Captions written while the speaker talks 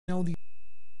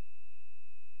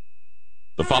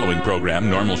The following program,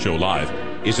 Normal Show Live,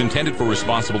 is intended for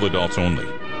responsible adults only.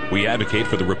 We advocate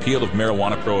for the repeal of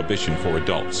marijuana prohibition for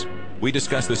adults. We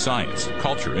discuss the science,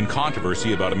 culture, and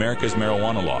controversy about America's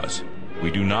marijuana laws. We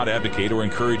do not advocate or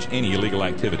encourage any illegal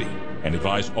activity and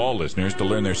advise all listeners to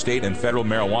learn their state and federal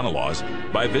marijuana laws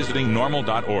by visiting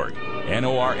normal.org,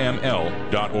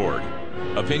 NORML.org.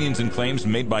 Opinions and claims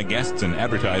made by guests and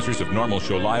advertisers of Normal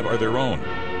Show Live are their own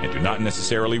and do not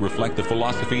necessarily reflect the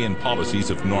philosophy and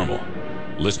policies of Normal.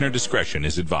 Listener discretion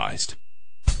is advised.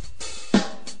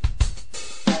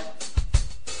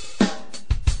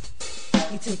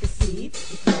 You take a seed,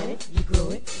 you plant it, you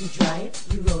grow it, you dry it,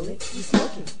 you roll it, you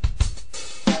smoke it.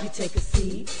 You take a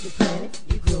seed, you plant it,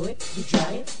 you grow it, you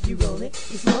dry it, you roll it,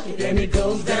 you smoke it, and it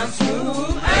goes down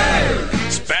smooth. Hey!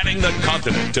 Spanning the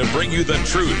continent to bring you the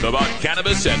truth about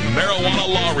cannabis and marijuana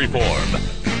law reform.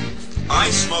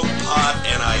 I smoke pot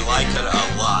and I like it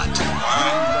a lot.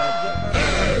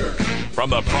 From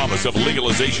the promise of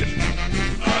legalization.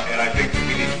 And I think that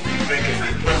we need to rethink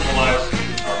and decriminalize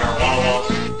our marijuana laws.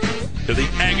 To the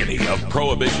agony of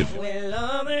prohibition.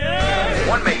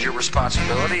 One major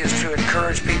responsibility is to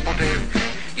encourage people to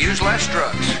use less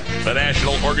drugs. The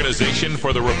National Organization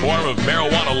for the Reform of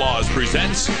Marijuana Laws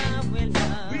presents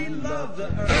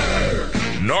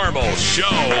Normal Show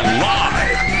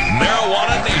Live,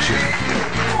 Marijuana Nation.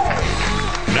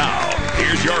 Now,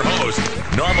 here's your host,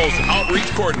 Normal's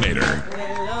Outreach Coordinator,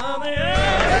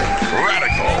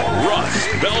 Radical Russ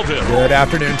Belville. Good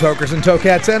afternoon, tokers and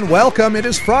tokets, and welcome. It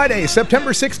is Friday,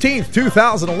 September 16th,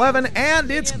 2011,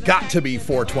 and it's got to be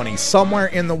 420 somewhere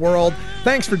in the world.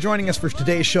 Thanks for joining us for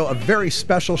today's show, a very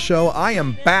special show. I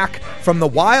am back from the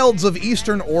wilds of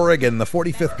Eastern Oregon, the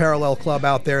 45th Parallel Club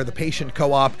out there, the Patient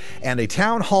Co-op, and a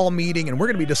town hall meeting, and we're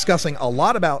going to be discussing a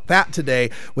lot about that today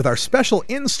with our special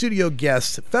in-studio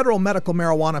guest, federal medical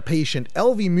marijuana patient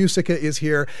Elvie Musica is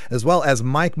here, as well as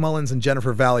Mike Mullins and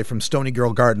Jennifer Valley from Stony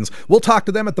Girl Gardens. We'll talk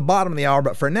to them at the bottom of the hour,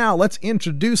 but for now, let's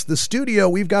introduce the studio.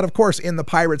 We've got, of course, in the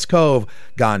Pirates Cove,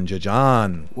 Ganja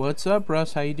John. What's up,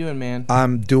 Russ? How you doing, man?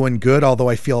 I'm doing good, although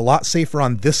I feel a lot safer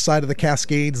on this side of the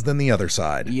Cascades than the other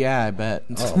side. Yeah, I bet.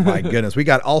 Oh, my goodness. We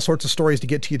got all sorts of stories to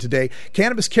get to you today.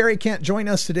 Cannabis Carrie can't join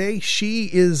us today. She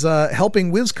is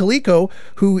helping Wiz Khalico,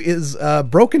 who is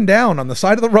broken down on the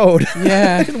side of the road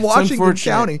in Washington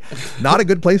County. Not a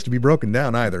good place to be broken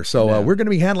down either. So we're going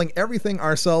to be handling everything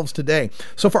ourselves today.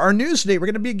 So for our news today, we're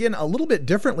going to begin a little bit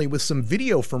differently with some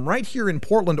video from right here in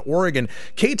Portland, Oregon.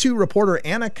 K2 reporter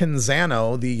Anna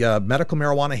Canzano, the medical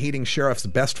marijuana hating sheriff's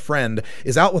best friend,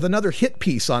 is out with another hit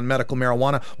piece on medical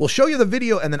marijuana. We'll show you the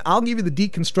video and then I'll give you the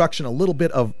deconstruction, a little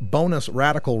bit of bonus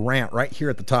radical rant right here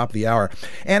at the top of the hour.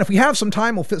 And if we have some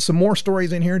time, we'll fit some more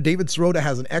stories in here. David Sirota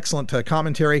has an excellent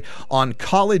commentary on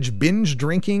college binge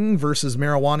drinking versus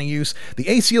marijuana use. The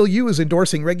ACLU is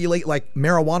endorsing regulate like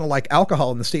marijuana like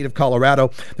alcohol in the state of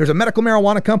Colorado. There's a medical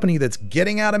marijuana company that's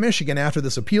getting out of Michigan after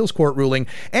this appeals court ruling.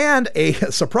 And a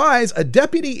surprise, a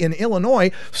deputy in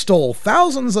Illinois stole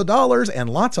thousands of dollars and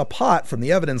lots of pot from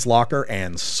the evidence locker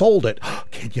and sold it.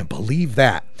 Can you believe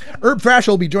that? Herb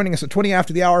Thrasher will be joining us at 20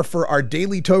 after the hour for our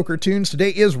daily Toker Tunes. Today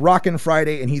is Rockin'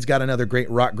 Friday, and he's got another great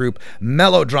rock group,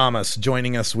 Melodramas,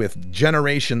 joining us with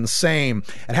Generation Same.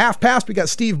 At half past, we got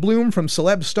Steve Bloom from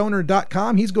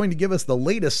CelebStoner.com. He's going to give us the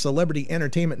latest celebrity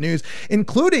entertainment news,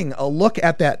 including a look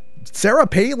at that Sarah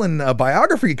Palin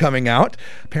biography coming out.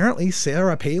 Apparently,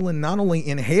 Sarah Palin not only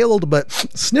inhaled, but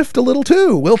sniffed a little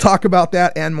too. We'll talk about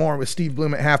that and more with Steve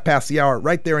Bloom at half past the hour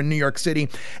right there in New York City.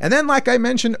 And then, like I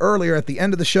mentioned earlier, at the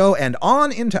end of the show and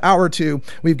on into hour two,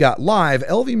 we've got live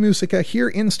Elvie Musica here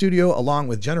in studio along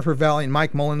with Jennifer Valley and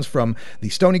Mike Mullins from the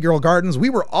Stony Girl Gardens. We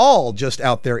were all just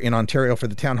out there in Ontario for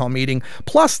the town hall meeting.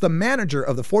 Plus, the manager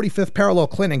of the 45th Parallel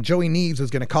Clinic, Joey Neves, is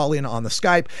going to call in on the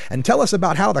Skype and tell us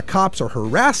about how the cops are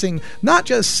harassing not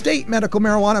just state medical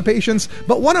marijuana patients,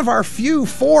 but one of our few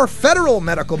 4 federal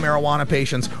medical marijuana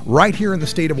patients right here in the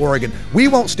state of Oregon. We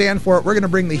won't stand for it. We're going to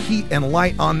bring the heat and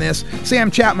light on this. Sam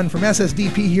Chapman from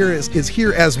SSDP here is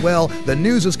here as well. The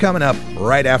news is coming up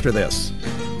right after this.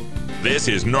 This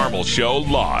is Normal Show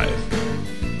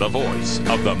Live, the voice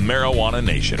of the Marijuana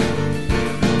Nation.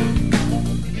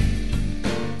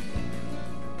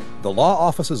 The law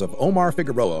offices of Omar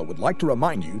Figueroa would like to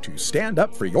remind you to stand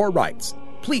up for your rights.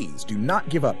 Please do not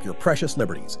give up your precious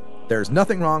liberties. There's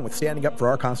nothing wrong with standing up for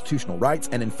our constitutional rights,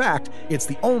 and in fact, it's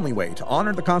the only way to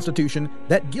honor the Constitution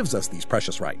that gives us these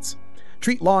precious rights.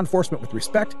 Treat law enforcement with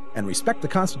respect and respect the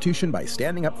Constitution by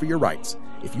standing up for your rights.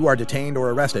 If you are detained or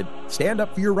arrested, stand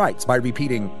up for your rights by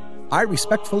repeating, I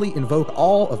respectfully invoke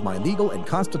all of my legal and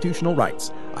constitutional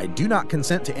rights. I do not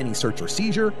consent to any search or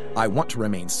seizure. I want to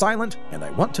remain silent, and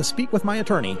I want to speak with my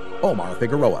attorney, Omar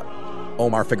Figueroa.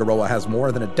 Omar Figueroa has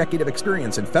more than a decade of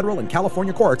experience in federal and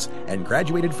California courts and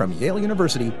graduated from Yale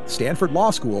University, Stanford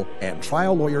Law School, and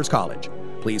Trial Lawyers College.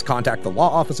 Please contact the law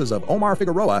offices of Omar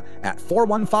Figueroa at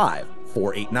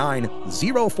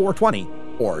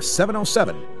 415-489-0420 or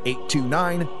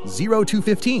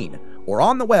 707-829-0215 or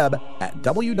on the web at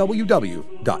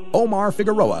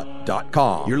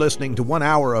www.omarfigueroa.com. You're listening to 1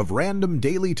 hour of random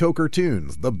daily Toker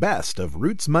tunes, the best of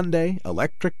Roots Monday,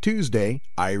 Electric Tuesday,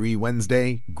 Irie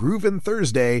Wednesday, Groovin'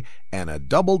 Thursday, and a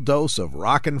double dose of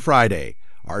Rockin' Friday.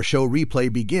 Our show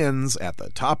replay begins at the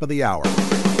top of the hour.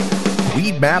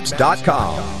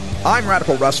 Weedmaps.com. I'm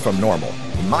Radical Russ from Normal.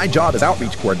 In my job as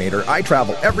outreach coordinator, I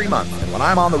travel every month, and when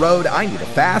I'm on the road, I need a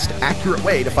fast, accurate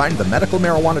way to find the medical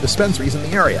marijuana dispensaries in the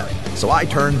area. So I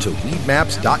turn to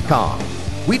Weedmaps.com.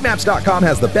 Weedmaps.com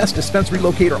has the best dispensary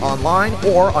locator online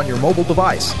or on your mobile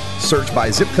device. Search by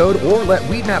zip code or let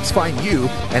Weedmaps find you,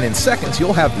 and in seconds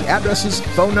you'll have the addresses,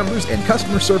 phone numbers, and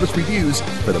customer service reviews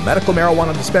for the medical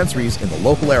marijuana dispensaries in the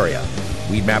local area.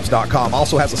 Weedmaps.com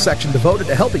also has a section devoted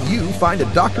to helping you find a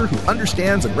doctor who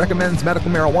understands and recommends medical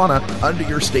marijuana under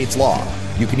your state's law.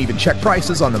 You can even check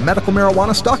prices on the Medical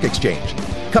Marijuana Stock Exchange.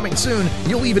 Coming soon,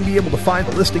 you'll even be able to find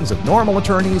the listings of normal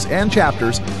attorneys and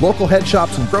chapters, local head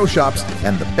shops and grow shops,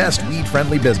 and the best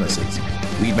weed-friendly businesses.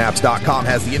 Weedmaps.com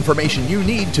has the information you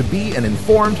need to be an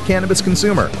informed cannabis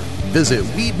consumer. Visit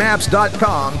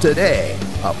Weedmaps.com today,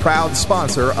 a proud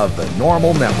sponsor of the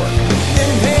Normal Network.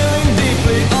 Inhaling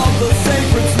deeply of the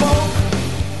sacred smoke.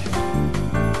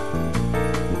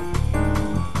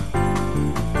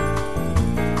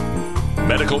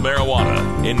 Medical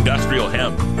marijuana, industrial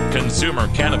hemp, consumer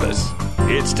cannabis.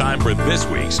 It's time for this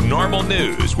week's Normal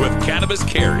News with Cannabis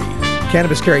Carey.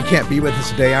 Cannabis Carey can't be with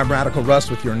us today. I'm Radical Russ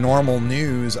with your Normal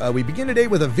News. We begin today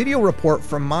with a video report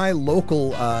from my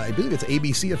local, I believe it's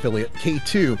ABC affiliate,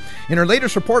 K2. In her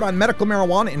latest report on medical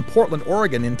marijuana in Portland,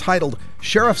 Oregon, entitled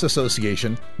Sheriff's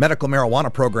Association Medical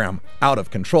Marijuana Program Out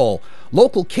of Control,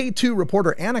 local K2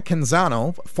 reporter Anna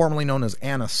Canzano, formerly known as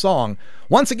Anna Song,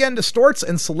 once again distorts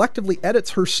and selectively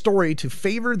edits her story to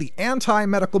favor the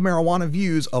anti-medical marijuana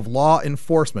views of law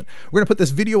enforcement. We're going to put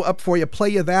this video up for you, play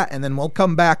you that, and then we'll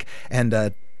come back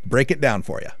and break it down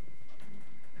for you.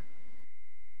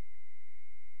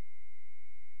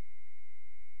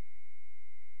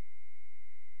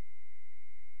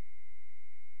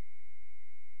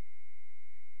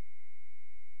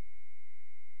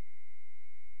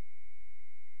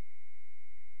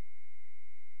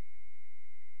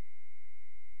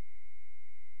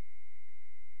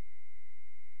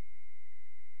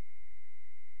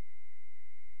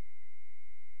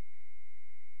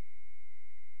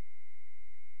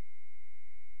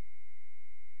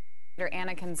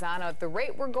 Anna Canzano, at the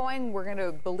rate we're going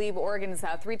to believe Oregon's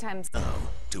 3 times.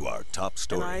 To our top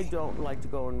story. And I don't like to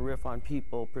go and riff on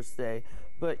people per se,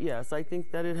 but yes, I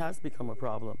think that it has become a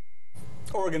problem.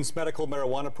 Oregon's medical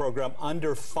marijuana program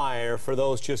under fire for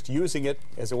those just using it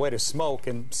as a way to smoke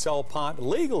and sell pot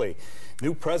legally.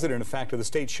 New president, in fact, of the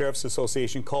State Sheriff's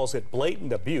Association calls it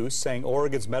blatant abuse, saying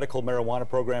Oregon's medical marijuana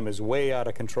program is way out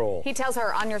of control. He tells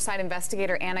our On Your Side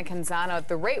investigator Anna Canzano, at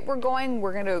the rate we're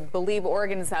going to believe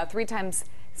Oregon's 3 times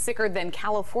sicker than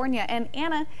California. And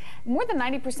Anna, more than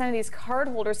 90% of these card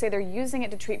holders say they're using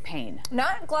it to treat pain.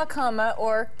 Not glaucoma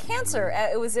or cancer.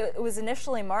 It was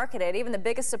initially marketed. Even the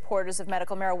biggest supporters of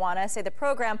medical marijuana say the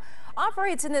program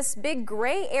operates in this big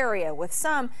gray area, with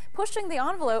some pushing the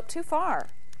envelope too far.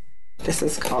 This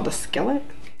is called a skillet.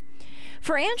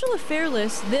 For Angela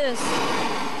Fairless, this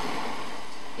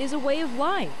is a way of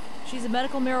life. She's a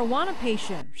medical marijuana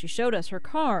patient. She showed us her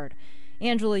card.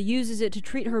 Angela uses it to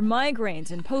treat her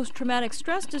migraines and post-traumatic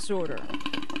stress disorder.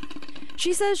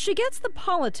 She says she gets the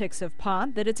politics of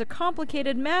pot, that it's a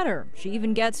complicated matter. She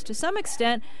even gets, to some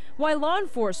extent, why law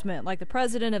enforcement, like the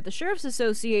president of the Sheriff's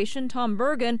Association, Tom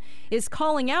Bergen, is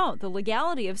calling out the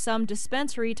legality of some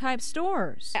dispensary-type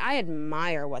stores. I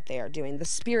admire what they are doing, the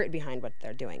spirit behind what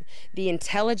they're doing. The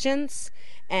intelligence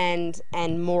and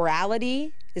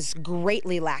morality is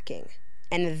greatly lacking.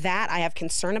 And that I have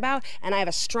concern about, and I have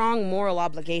a strong moral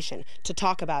obligation to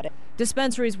talk about it.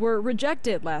 Dispensaries were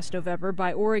rejected last November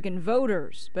by Oregon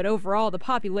voters, but overall the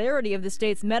popularity of the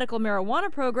state's medical marijuana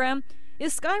program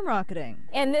is skyrocketing.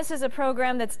 And this is a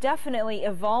program that's definitely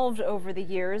evolved over the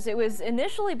years. It was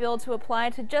initially built to apply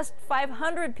to just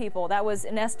 500 people. That was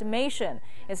an estimation.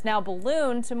 It's now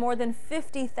ballooned to more than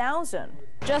 50,000.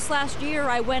 Just last year,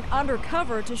 I went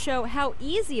undercover to show how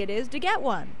easy it is to get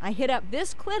one. I hit up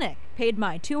this clinic, paid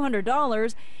my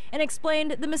 $200, and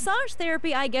explained the massage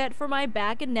therapy I get for my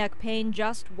back and neck pain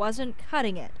just wasn't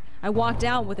cutting it. I walked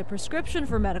out with a prescription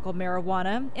for medical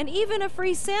marijuana and even a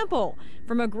free sample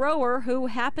from a grower who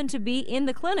happened to be in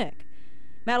the clinic.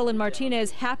 Madeline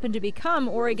Martinez happened to become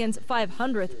Oregon's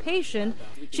 500th patient.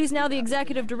 She's now the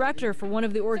executive director for one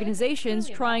of the organizations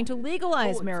trying to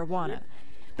legalize marijuana.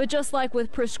 But just like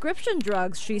with prescription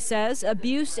drugs, she says,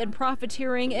 abuse and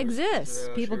profiteering exists.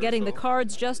 People getting the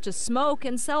cards just to smoke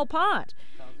and sell pot.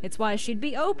 It's why she'd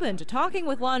be open to talking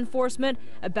with law enforcement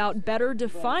about better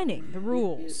defining the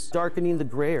rules. Darkening the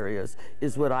gray areas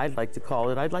is what I'd like to call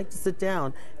it. I'd like to sit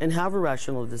down and have a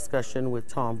rational discussion with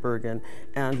Tom Bergen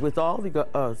and with all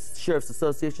the sheriff's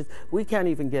associations. We can't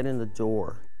even get in the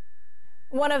door.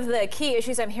 One of the key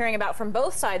issues I'm hearing about from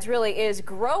both sides really is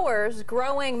growers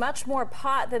growing much more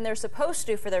pot than they're supposed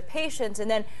to for their patients and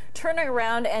then turning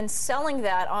around and selling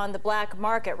that on the black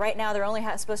market. Right now they're only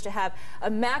supposed to have a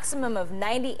maximum of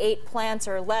 98 plants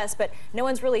or less, but no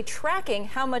one's really tracking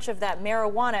how much of that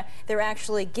marijuana they're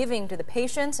actually giving to the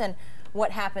patients and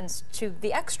what happens to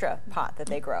the extra pot that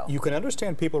they grow. You can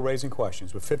understand people raising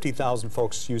questions. With 50,000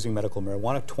 folks using medical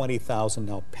marijuana, 20,000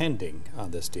 now pending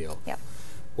on this deal. Yep.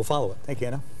 We'll follow it. Thank you,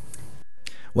 Anna.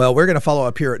 Well, we're going to follow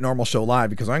up here at Normal Show Live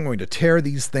because I'm going to tear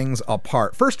these things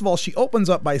apart. First of all, she opens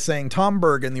up by saying Tom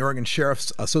Bergen, the Oregon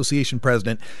Sheriff's Association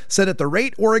president, said at the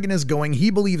rate Oregon is going, he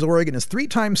believes Oregon is 3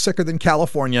 times sicker than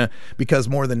California because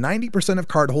more than 90% of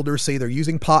cardholders say they're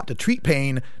using pot to treat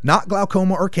pain, not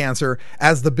glaucoma or cancer,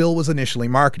 as the bill was initially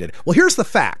marketed. Well, here's the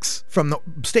facts from the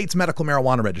state's medical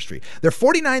marijuana registry. There are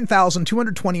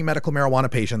 49,220 medical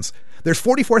marijuana patients. There's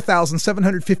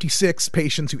 44,756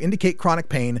 patients who indicate chronic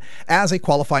pain as a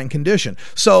qualifying condition.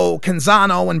 So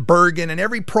Canzano and Bergen and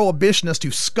every prohibitionist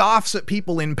who scoffs at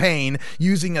people in pain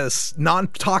using a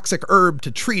non-toxic herb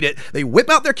to treat it, they whip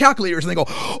out their calculators and they go,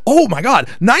 oh my God,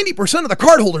 90% of the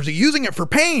cardholders are using it for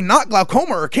pain, not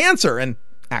glaucoma or cancer. And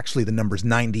actually the number's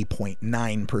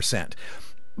 90.9%.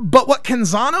 But what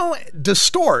Canzano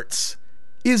distorts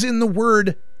is in the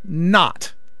word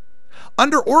not.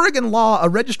 Under Oregon law, a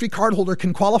registry cardholder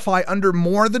can qualify under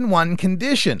more than one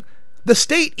condition. The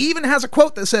state even has a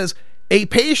quote that says, a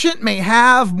patient may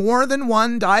have more than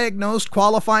one diagnosed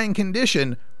qualifying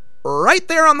condition, right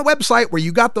there on the website where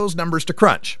you got those numbers to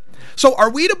crunch. So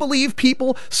are we to believe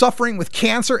people suffering with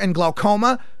cancer and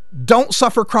glaucoma don't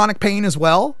suffer chronic pain as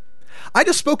well? I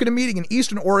just spoke at a meeting in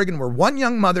Eastern Oregon where one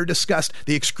young mother discussed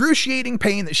the excruciating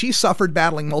pain that she suffered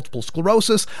battling multiple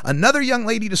sclerosis. Another young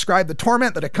lady described the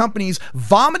torment that accompanies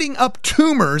vomiting up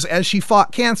tumors as she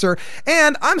fought cancer.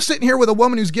 And I'm sitting here with a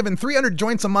woman who's given 300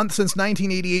 joints a month since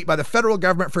 1988 by the federal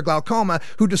government for glaucoma,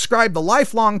 who described the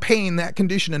lifelong pain that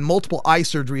condition and multiple eye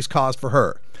surgeries caused for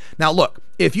her. Now look,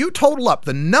 if you total up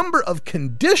the number of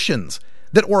conditions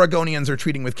that Oregonians are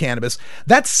treating with cannabis,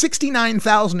 that's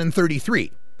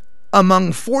 69,033.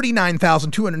 Among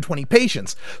 49,220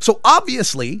 patients. So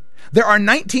obviously, there are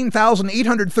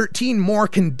 19,813 more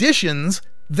conditions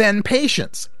than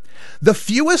patients. The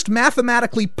fewest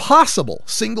mathematically possible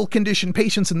single condition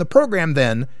patients in the program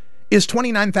then is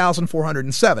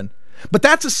 29,407. But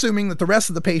that's assuming that the rest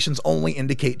of the patients only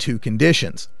indicate 2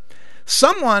 conditions.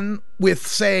 Someone with,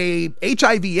 say,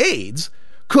 HIV/AIDS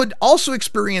could also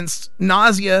experience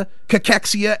nausea,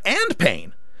 cachexia, and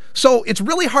pain. So it's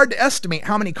really hard to estimate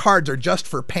how many cards are just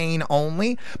for pain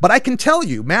only, but I can tell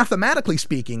you, mathematically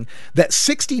speaking, that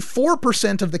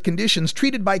 64% of the conditions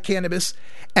treated by cannabis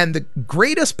and the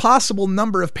greatest possible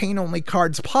number of pain-only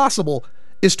cards possible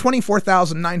is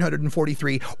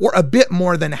 24,943, or a bit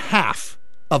more than half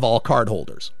of all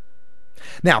cardholders.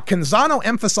 Now, Canzano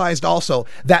emphasized also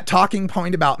that talking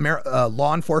point about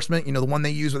law enforcement, the one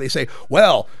they use where they say,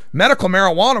 well, medical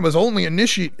marijuana was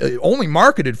only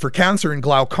marketed for cancer and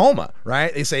glaucoma,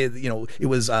 right? They say, it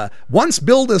was once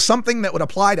billed as something that would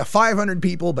apply to 500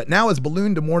 people, but now it's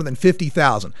ballooned to more than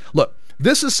 50,000. Look,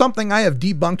 this is something I have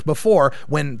debunked before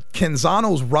when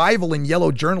Canzano's rival in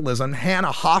yellow journalism,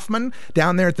 Hannah Hoffman,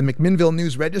 down there at the McMinnville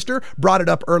News Register, brought it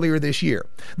up earlier this year.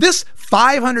 This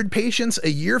 500 patients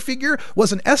a year figure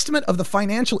was an estimate of the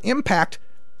financial impact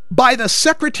by the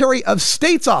Secretary of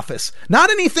State's office,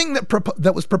 not anything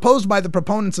that was proposed by the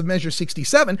proponents of Measure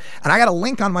 67. And I got a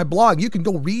link on my blog. You can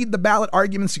go read the ballot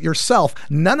arguments yourself.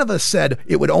 None of us said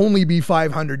it would only be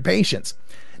 500 patients.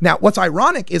 Now, what's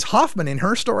ironic is Hoffman, in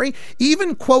her story,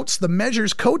 even quotes the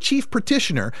measure's co-chief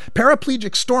petitioner,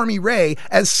 paraplegic Stormy Ray,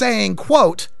 as saying,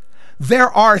 quote,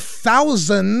 there are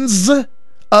thousands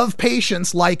of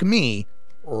patients like me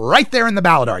right there in the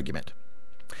ballot argument.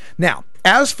 Now,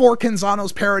 as for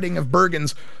Canzano's parroting of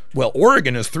Bergen's, well,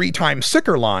 Oregon is 3 times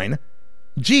sicker line,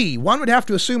 gee, one would have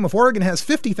to assume if Oregon has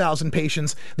 50,000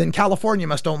 patients, then California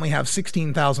must only have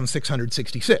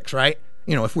 16,666, right?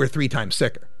 You know, if we're 3 times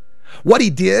sicker. What he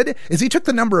did is he took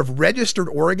the number of registered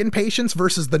Oregon patients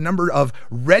versus the number of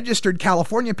registered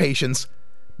California patients,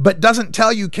 but doesn't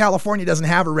tell you California doesn't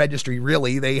have a registry,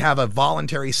 really. They have a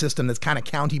voluntary system that's kind of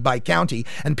county by county,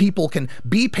 and people can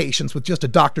be patients with just a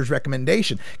doctor's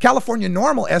recommendation. California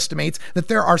Normal estimates that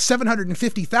there are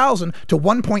 750,000 to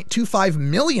 1.25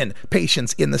 million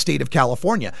patients in the state of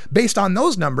California. Based on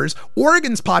those numbers,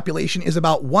 Oregon's population is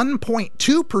about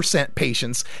 1.2%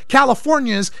 patients.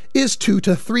 California's is 2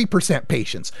 to 3%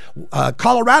 patients.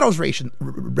 Colorado's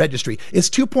registry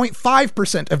is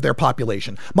 2.5% of their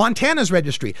population. Montana's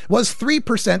registry was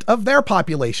 3% of their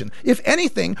population. If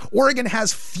anything, Oregon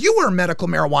has fewer medical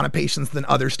marijuana patients than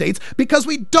other states because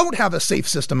we don't have a safe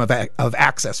system of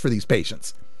access for these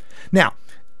patients. Now,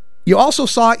 you also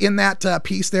saw in that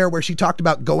piece there where she talked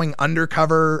about going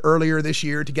undercover earlier this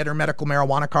year to get her medical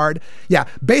marijuana card. Yeah,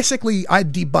 basically I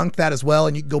debunked that as well,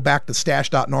 and you can go back to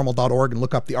stash.normal.org and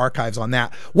look up the archives on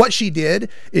that. What she did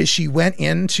is she went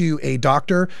into a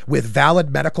doctor with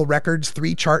valid medical records,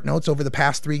 3 chart notes over the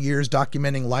past 3 years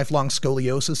documenting lifelong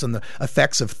scoliosis and the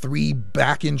effects of 3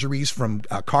 back injuries from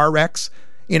car wrecks.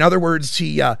 In other words,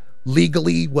 she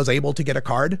legally was able to get a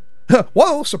card.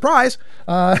 Whoa, surprise.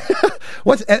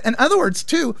 In other words,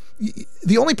 too,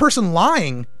 the only person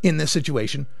lying in this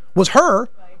situation was her,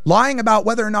 lying about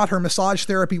whether or not her massage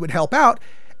therapy would help out.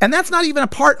 And that's not even a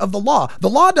part of the law. The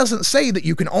law doesn't say that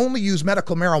you can only use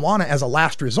medical marijuana as a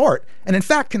last resort. And in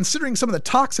fact, considering some of the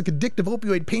toxic, addictive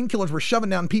opioid painkillers we're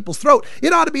shoving down people's throat,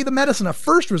 it ought to be the medicine of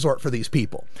first resort for these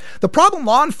people. The problem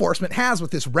law enforcement has with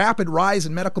this rapid rise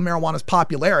in medical marijuana's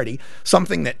popularity,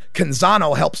 something that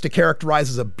Canzano helps to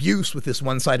characterize as abuse with this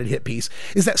one-sided hit piece,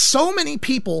 is that so many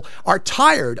people are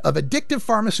tired of addictive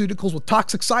pharmaceuticals with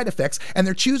toxic side effects, and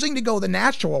they're choosing to go the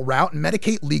natural route and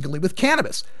medicate legally with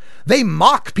cannabis. They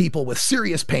mock people with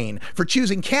serious pain for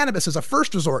choosing cannabis as a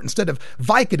first resort instead of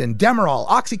Vicodin, Demerol,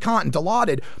 OxyContin,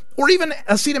 Dilaudid, or even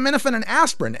acetaminophen and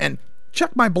aspirin. And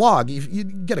check my blog. You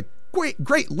get a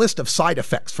great list of side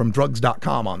effects from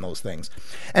drugs.com on those things,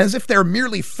 as if they're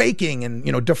merely faking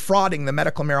and defrauding the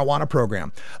medical marijuana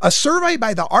program. A survey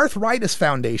by the Arthritis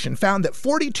Foundation found that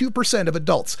 42% of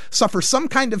adults suffer some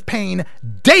kind of pain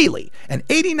daily, and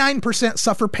 89%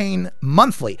 suffer pain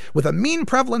monthly, with a mean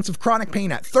prevalence of chronic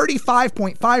pain at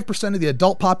 35.5% of the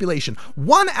adult population.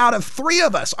 1 out of 3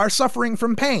 of us are suffering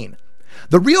from pain.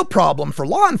 The real problem for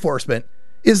law enforcement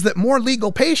is that more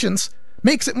legal patients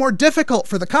makes it more difficult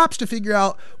for the cops to figure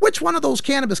out which one of those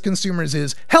cannabis consumers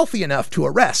is healthy enough to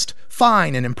arrest,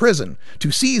 fine, and imprison,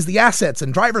 to seize the assets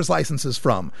and driver's licenses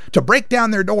from, to break down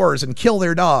their doors and kill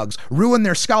their dogs, ruin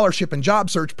their scholarship and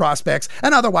job search prospects,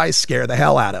 and otherwise scare the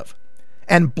hell out of.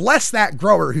 And bless that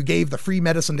grower who gave the free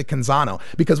medicine to Canzano,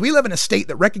 because we live in a state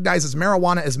that recognizes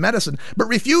marijuana as medicine, but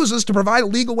refuses to provide a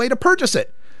legal way to purchase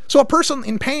it. So a person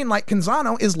in pain like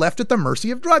Canzano is left at the mercy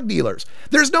of drug dealers.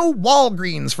 There's no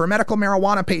Walgreens for medical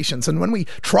marijuana patients, and when we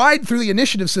tried through the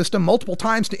initiative system multiple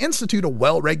times to institute a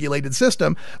well-regulated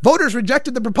system, voters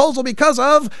rejected the proposal because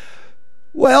of,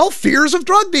 well, fears of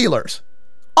drug dealers.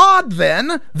 Odd,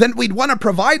 then, that we'd want to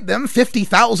provide them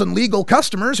 50,000 legal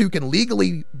customers who can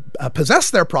legally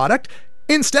possess their product,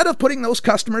 instead of putting those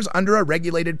customers under a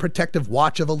regulated protective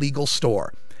watch of a legal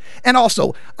store. And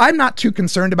also, I'm not too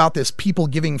concerned about this people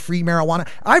giving free marijuana.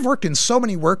 I've worked in so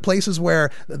many workplaces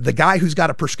where the guy who's got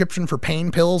a prescription for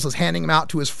pain pills is handing them out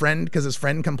to his friend because his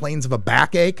friend complains of a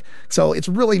backache. So it's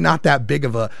really not that big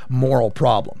of a moral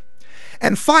problem.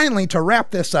 And finally, to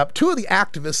wrap this up, 2 of the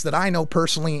activists that I know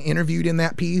personally interviewed in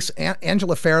that piece,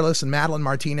 Angela Fairless and Madeline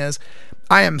Martinez,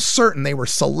 I am certain they were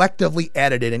selectively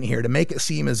edited in here to make it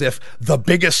seem as if the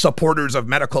biggest supporters of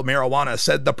medical marijuana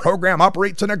said the program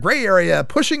operates in a gray area,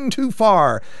 pushing too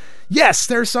far. Yes,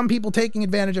 there's some people taking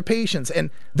advantage of patients, and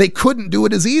they couldn't do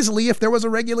it as easily if there was a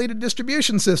regulated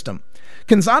distribution system.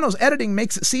 Canzano's editing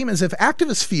makes it seem as if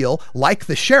activists feel, like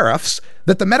the sheriffs,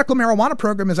 that the medical marijuana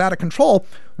program is out of control,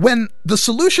 when the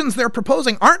solutions they're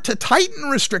proposing aren't to tighten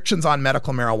restrictions on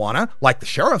medical marijuana, like the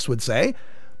sheriffs would say,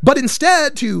 but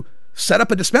instead to set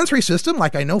up a dispensary system,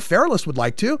 like I know Fairless would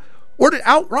like to, or to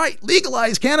outright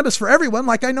legalize cannabis for everyone,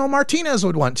 like I know Martinez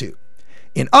would want to.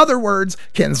 In other words,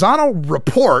 Canzano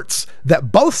reports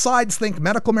that both sides think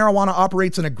medical marijuana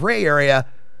operates in a gray area,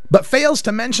 but fails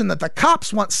to mention that the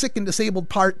cops want sick and disabled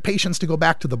patients to go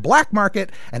back to the black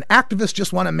market, and activists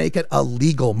just want to make it a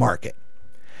legal market.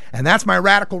 And that's my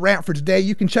radical rant for today.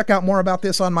 You can check out more about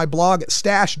this on my blog at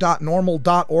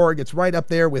stash.normal.org. It's right up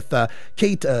there with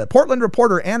Portland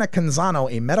reporter Anna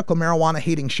Canzano, a medical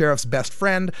marijuana-hating sheriff's best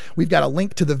friend. We've got a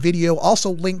link to the video,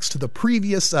 also links to the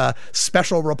previous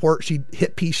special report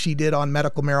hit piece she did on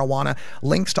medical marijuana,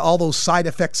 links to all those side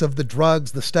effects of the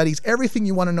drugs, the studies, everything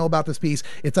you want to know about this piece.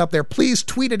 It's up there. Please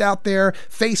tweet it out there,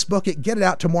 Facebook it, get it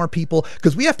out to more people,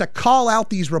 because we have to call out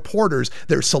these reporters.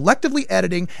 They're selectively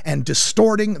editing and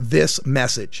distorting this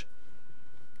message.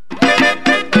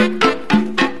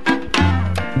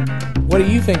 What do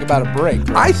you think about a break,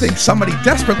 Russ? I think somebody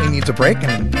desperately needs a break,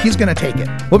 and he's going to take it.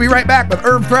 We'll be right back with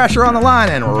Herb Thrasher on the line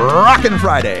and Rockin'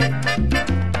 Friday.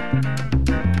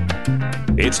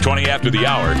 It's 20 after the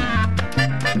hour,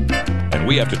 and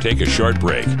we have to take a short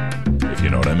break, if you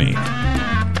know what I mean.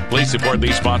 Please support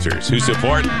these sponsors who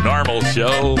support Normal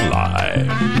Show Live.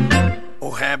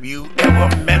 Oh, have you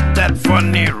ever met that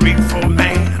funny reefer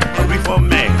man? A reefer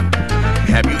man.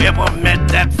 Have you ever met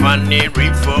that funny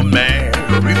reefer man?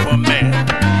 A reefer man.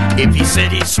 If he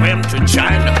said he swam to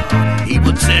China, he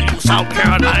would sell you South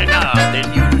Carolina.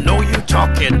 Then you know you're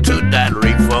talking to that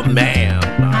reefer man.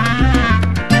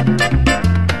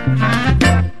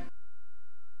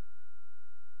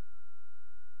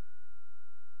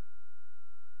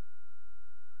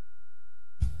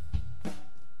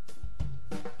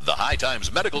 The High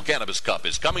Times Medical Cannabis Cup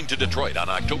is coming to Detroit on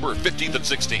October 15th and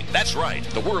 16th. That's right.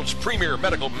 The world's premier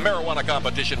medical marijuana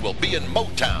competition will be in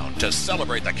Motown to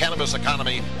celebrate the cannabis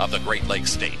economy of the Great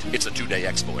Lakes State. It's a two-day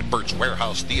expo at Burt's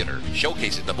Warehouse Theater,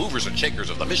 showcasing the movers and shakers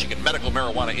of the Michigan medical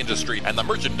marijuana industry and the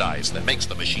merchandise that makes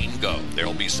the machine go. There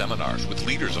will be seminars with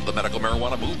leaders of the medical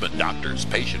marijuana movement, doctors,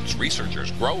 patients,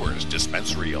 researchers, growers,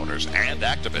 dispensary owners, and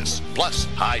activists. Plus,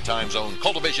 High Times own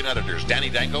cultivation editors Danny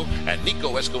Danko and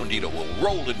Nico Escondido will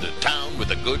roll into town with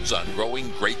the goods on growing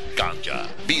great ganja.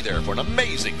 Be there for an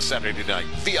amazing Saturday night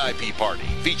VIP party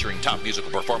featuring top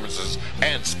musical performances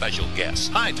and special guests.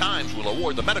 High Times will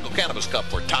award the Medical Cannabis Cup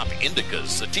for top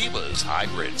indicas, sativas,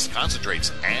 hybrids,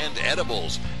 concentrates, and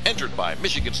edibles, entered by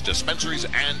Michigan's dispensaries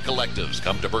and collectives.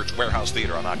 Come to Burt's Warehouse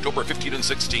Theater on October 15th and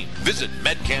 16th. Visit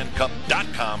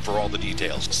medcancup.com for all the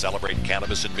details. Celebrate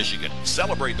cannabis in Michigan.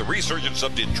 Celebrate the resurgence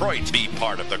of Detroit. Be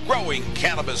part of the growing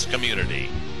cannabis community.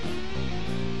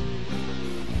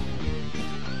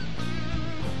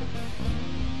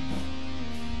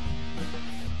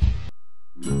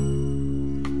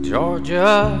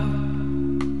 Georgia.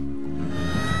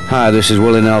 Hi, this is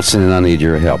Willie Nelson, and I need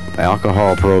your help.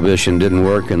 Alcohol prohibition didn't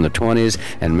work in the 20s,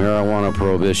 and marijuana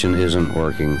prohibition isn't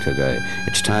working today.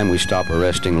 It's time we stop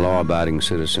arresting law-abiding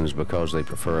citizens because they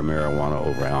prefer marijuana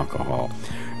over alcohol.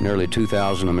 Nearly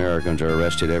 2,000 Americans are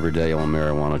arrested every day on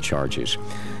marijuana charges.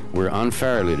 We're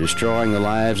unfairly destroying the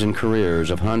lives and careers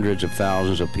of hundreds of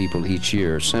thousands of people each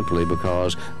year simply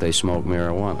because they smoke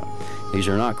marijuana. These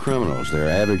are not criminals. They're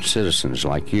average citizens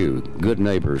like you, good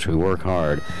neighbors who work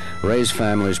hard, raise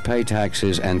families, pay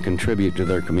taxes, and contribute to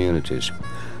their communities.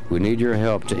 We need your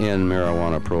help to end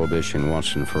marijuana prohibition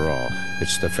once and for all.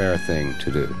 It's the fair thing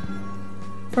to do.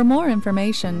 For more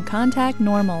information, contact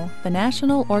NORML, the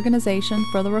National Organization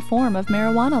for the Reform of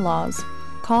Marijuana Laws.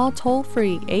 Call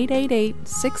toll-free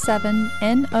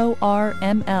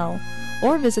 888-67-NORML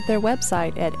or visit their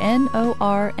website at norml.org.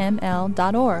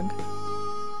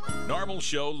 Normal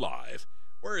Show Live.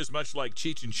 We're as much like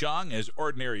Cheech and Chong as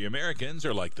ordinary Americans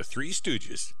are like the Three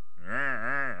Stooges.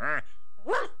 Hey,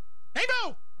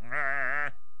 Mo!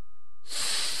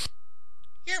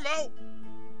 Here, Mo!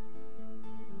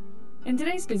 In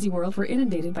today's busy world, we're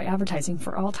inundated by advertising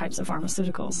for all types of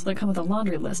pharmaceuticals that come with a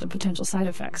laundry list of potential side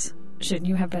effects. Shouldn't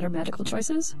you have better medical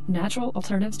choices? Natural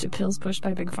alternatives to pills pushed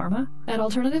by Big Pharma? At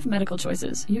Alternative Medical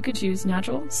Choices, you could choose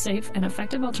natural, safe, and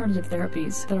effective alternative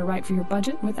therapies that are right for your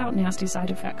budget without nasty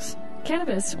side effects.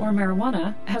 Cannabis, or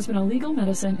marijuana, has been a legal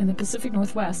medicine in the Pacific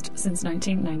Northwest since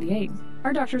 1998.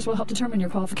 Our doctors will help determine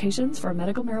your qualifications for a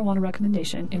medical marijuana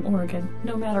recommendation in Oregon,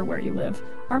 no matter where you live.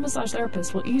 Our massage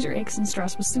therapists will ease your aches and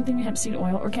stress with soothing hemp seed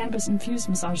oil or cannabis-infused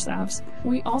massage salves.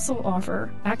 We also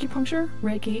offer acupuncture,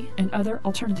 Reiki, and other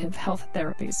alternative health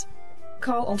therapies.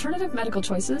 Call Alternative Medical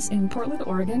Choices in Portland,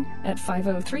 Oregon at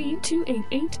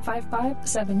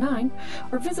 503-288-5579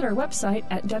 or visit our website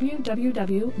at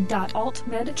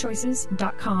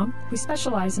www.altmedchoices.com. We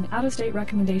specialize in out-of-state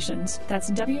recommendations.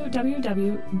 That's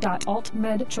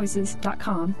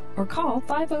www.altmedchoices.com or call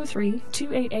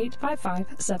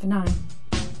 503-288-5579.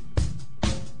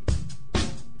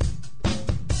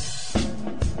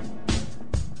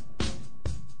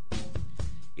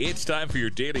 It's time for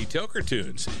your daily Toker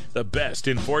Tunes, the best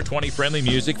in 420 friendly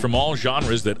music from all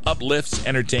genres that uplifts,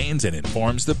 entertains, and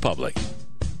informs the public.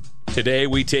 Today,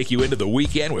 we take you into the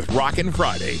weekend with Rockin'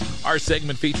 Friday. Our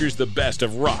segment features the best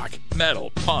of rock,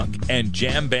 metal, punk, and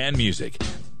jam band music.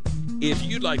 If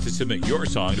you'd like to submit your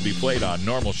song to be played on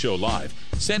Normal Show Live,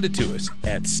 send it to us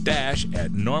at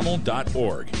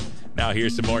stash@normal.org. Now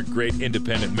here's some more great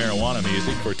independent marijuana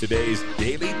music for today's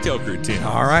Daily Toker Tune.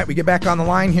 All right, we get back on the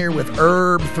line here with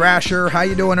Herb Thrasher. How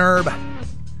you doing, Herb?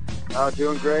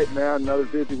 Doing great, man. Another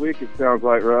busy week, it sounds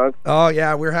like, Russ. Oh,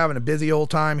 yeah, we're having a busy old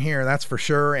time here, that's for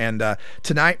sure. And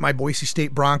tonight, my Boise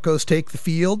State Broncos take the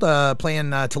field,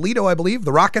 playing Toledo, I believe,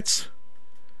 the Rockets.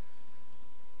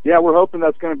 Yeah, we're hoping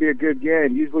that's going to be a good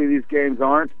game. Usually these games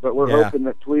aren't, but we're hoping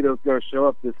that Toledo's going to show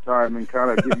up this time and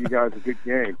kind of give you guys a good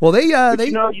game. Well, you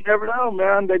never know,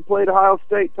 man. They played Ohio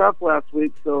State tough last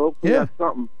week, so hopefully that's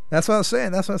something. That's what I was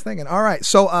saying. That's what I was thinking. All right,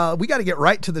 so we got to get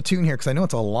right to the tune here because I know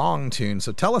it's a long tune.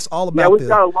 So tell us all about. Yeah, we've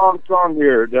got a long song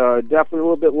here, definitely a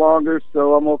little bit longer.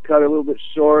 So I'm gonna cut it a little bit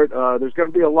short. There's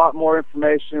going to be a lot more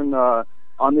information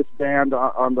on this band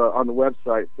on the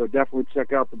website. So definitely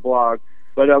check out the blog.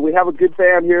 But we have a good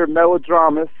band here,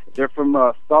 Melodramas. They're from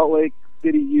Salt Lake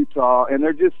City, Utah, and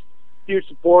they're just huge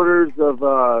supporters of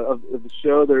the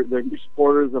show. They're huge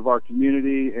supporters of our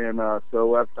community, and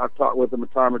so I've talked with them a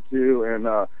time or two and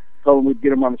told them we'd get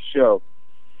them on the show.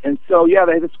 And so, yeah,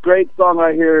 they have this great song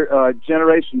right here,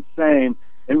 Generation Same.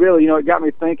 And really, it got me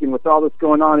thinking with all this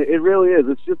going on, it really is.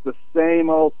 It's just the same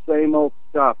old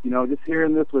stuff. Just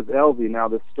hearing this with Elvie now,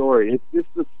 this story, it's just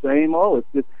the same old.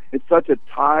 It's such a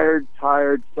tired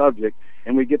subject,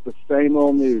 and we get the same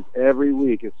old news every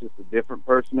week. It's just a different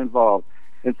person involved.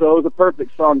 And so it was a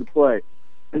perfect song to play.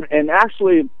 And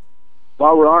actually,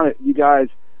 while we're on it, you guys,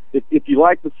 if you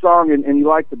like the song and you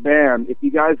like the band, if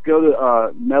you guys go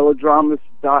to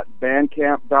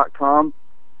melodramas.bandcamp.com,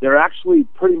 they're actually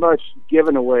pretty much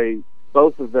giving away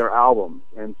both of their albums.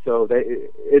 And so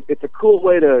it's a cool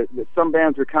way some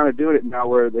bands are kind of doing it now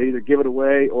where they either give it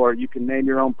away or you can name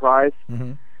your own price.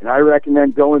 Mm-hmm. And I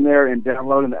recommend going there and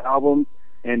downloading the albums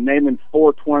and naming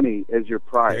 $4.20 as your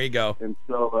price. There you go. And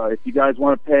so if you guys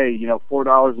want to pay,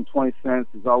 $4.20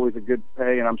 is always a good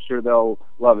pay, and I'm sure they'll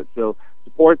love it. So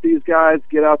support these guys,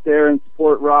 get out there and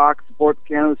support rock, support the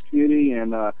cannabis community,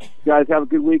 and you guys have a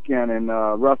good weekend. And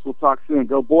Russ, we'll talk soon.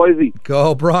 Go Boise.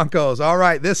 Go Broncos. All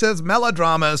right, this is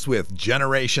Melodramas with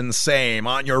Generation Same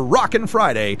on your Rockin'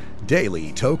 Friday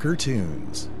Daily Toker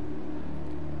Tunes.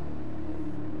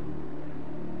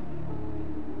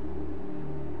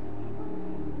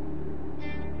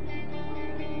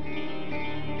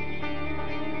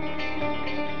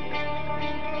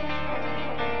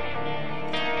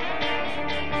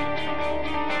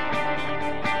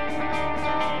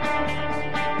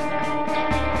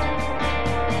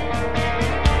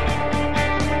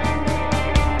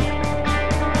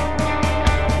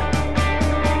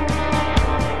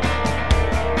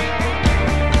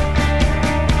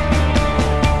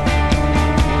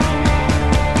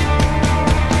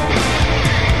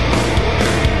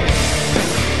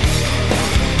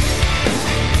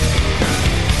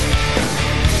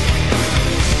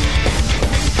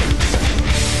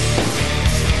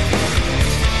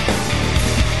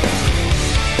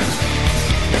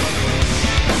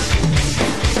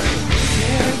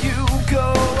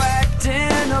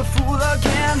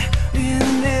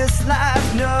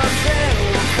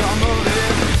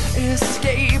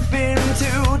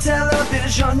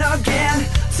 Again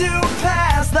to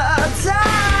pass the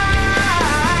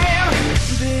time.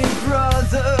 Big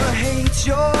brother hates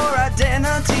your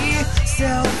identity.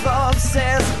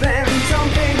 Self-obsessed, bent on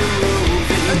pain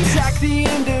removing. Attack the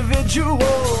individual,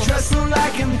 dress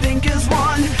alike and think as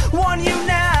one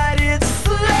united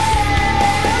slave.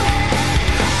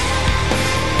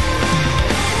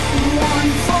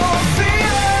 One for fear.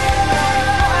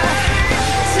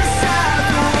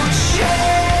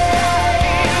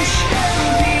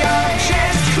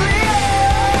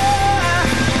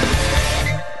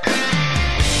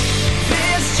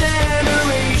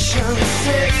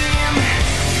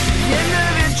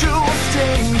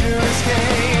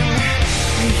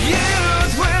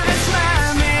 Youth will it's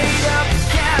made up,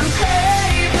 can't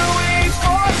pay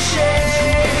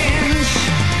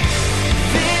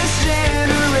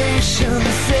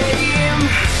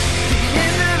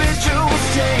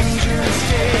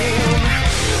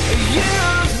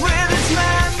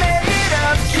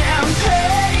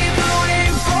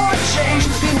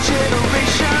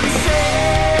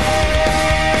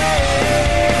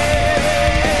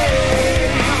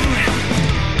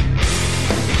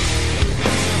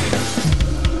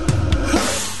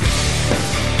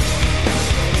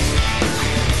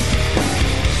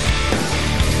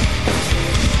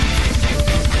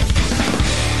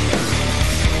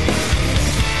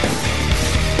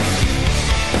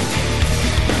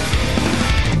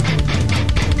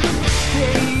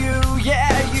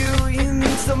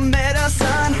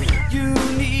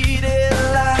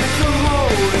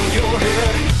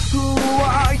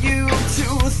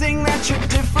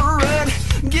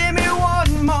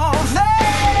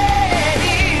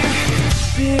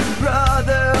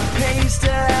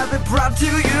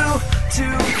to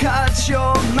cut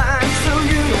your mind so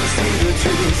you don't see the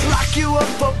truth. Lock you up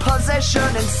for possession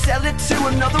and sell it to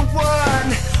another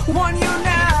one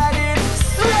united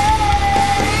slave.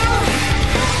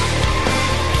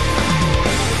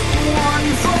 One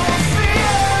for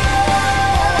fear,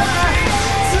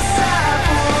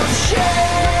 societal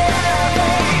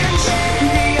change.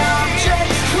 The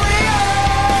object's clear.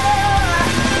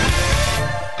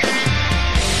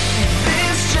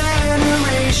 This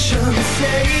generation's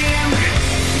same.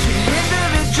 The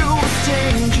individual's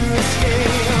dangerous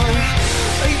game.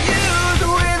 A youth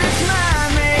with its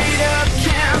mind made up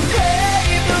can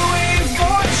pave the way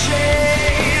for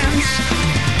change.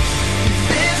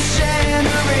 This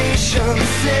generation's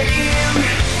same.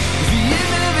 The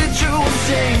individual's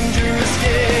dangerous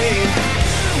game.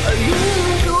 A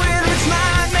youth with its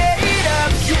mind made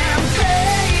up can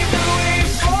pave the way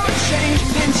for change.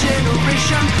 In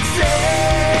generation same.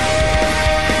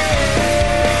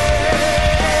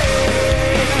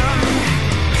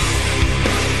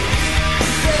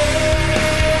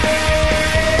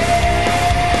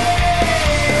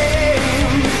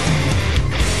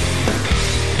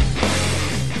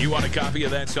 Want a copy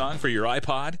of that song for your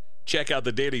iPod? Check out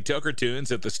the Daily Toker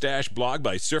Tunes at the Stash blog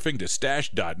by surfing to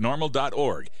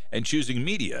stash.normal.org and choosing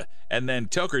Media and then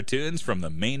Toker Tunes from the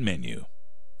main menu.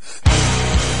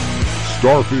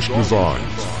 Starfish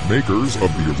Designs, makers of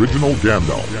the original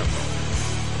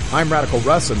Gandalf. I'm Radical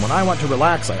Russ, and when I want to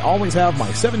relax, I always have my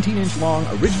 17-inch long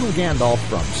original Gandalf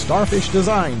from Starfish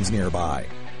Designs nearby.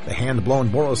 The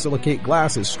hand-blown borosilicate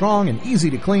glass is strong and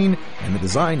easy to clean, and the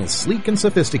design is sleek and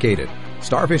sophisticated.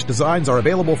 Starfish Designs are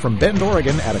available from Bend,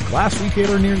 Oregon at a glass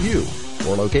retailer near you.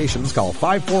 For locations, call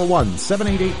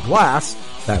 541-788-GLASS.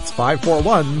 That's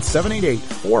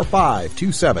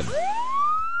 541-788-4527.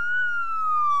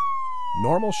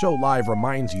 Normal Show Live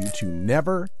reminds you to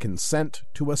never consent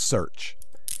to a search.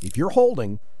 If you're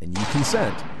holding and you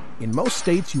consent, in most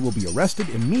states you will be arrested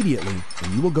immediately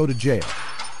and you will go to jail.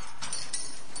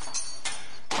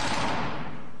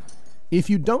 If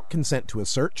you don't consent to a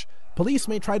search, police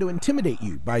may try to intimidate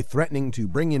you by threatening to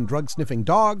bring in drug-sniffing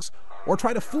dogs or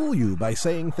try to fool you by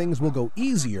saying things will go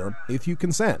easier if you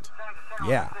consent.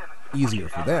 Yeah, easier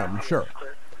for them, sure.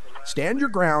 Stand your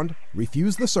ground,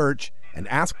 refuse the search, and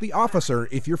ask the officer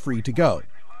if you're free to go.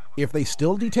 If they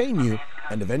still detain you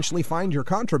and eventually find your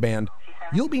contraband,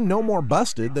 you'll be no more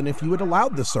busted than if you had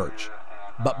allowed the search.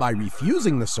 But by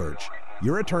refusing the search,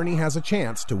 your attorney has a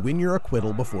chance to win your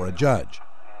acquittal before a judge.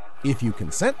 If you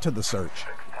consent to the search,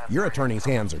 your attorney's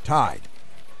hands are tied.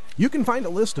 You can find a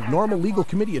list of Normal Legal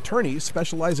Committee attorneys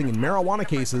specializing in marijuana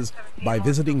cases by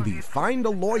visiting the Find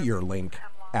a Lawyer link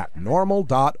at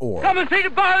normal.org. Come and see the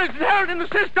violence inherent in the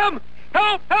system!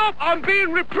 Help! Help! I'm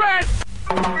being repressed!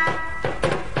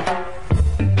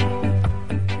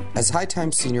 As High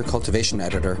Times Senior Cultivation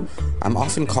Editor, I'm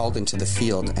often called into the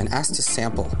field and asked to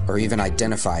sample or even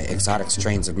identify exotic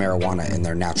strains of marijuana in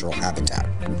their natural habitat.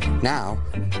 Now,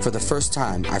 for the first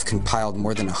time, I've compiled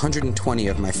more than 120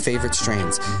 of my favorite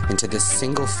strains into this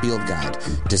single field guide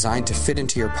designed to fit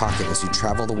into your pocket as you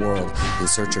travel the world in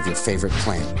search of your favorite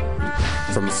plant.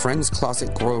 From a friend's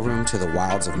closet grow room to the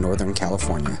wilds of Northern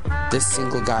California, this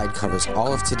single guide covers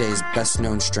all of today's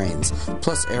best-known strains,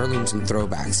 plus heirlooms and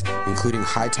throwbacks, including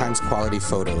High Times quality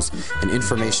photos and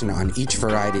information on each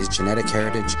variety's genetic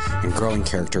heritage and growing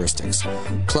characteristics,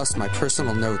 plus my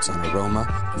personal notes on aroma,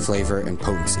 flavor, and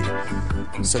potency.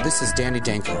 So this is Danny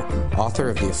Danko, author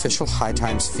of the official High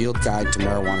Times Field Guide to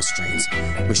Marijuana Strains,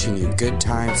 wishing you good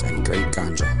times and great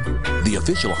ganja. The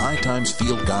official High Times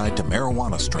Field Guide to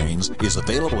Marijuana Strains is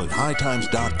available at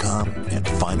hightimes.com and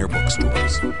finer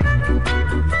bookstores.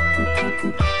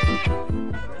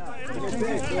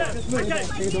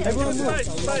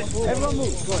 Everyone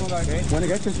move. When it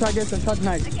gets to start,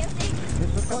 nice.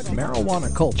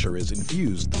 Marijuana culture is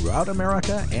infused throughout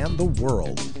America and the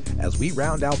world. As we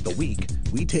round out the week,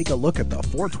 we take a look at the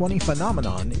 420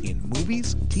 phenomenon in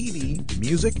movies, TV,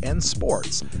 music, and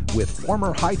sports with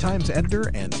former High Times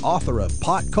editor and author of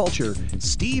Pot Culture,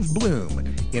 Steve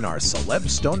Bloom, in our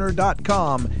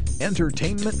celebstoner.com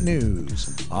entertainment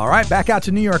news. All right, back out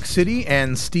to New York City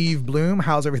and Steve Bloom.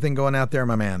 How's everything going out there,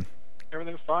 my man?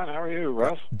 Everything's fine. How are you,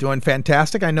 Russ? Doing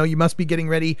fantastic. I know you must be getting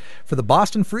ready for the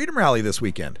Boston Freedom Rally this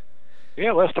weekend.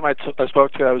 Yeah, last time I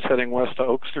spoke to you, I was heading west to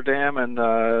Amsterdam, and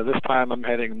this time I'm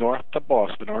heading north to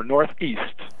Boston, or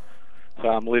northeast. So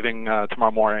I'm leaving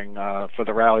tomorrow morning for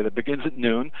the rally that begins at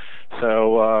noon.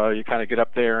 So you kind of get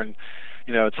up there and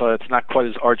it's not quite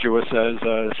as arduous as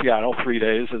Seattle 3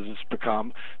 days as it's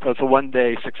become. So it's a 1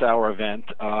 day, 6 hour event,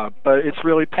 but it's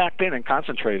really packed in and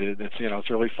concentrated. It's it's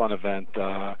a really fun event.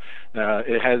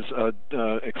 It has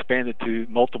expanded to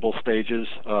multiple stages,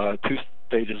 2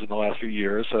 stages in the last few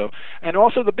years. And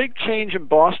also the big change in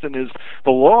Boston is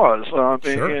the laws.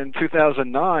 In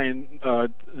 2009,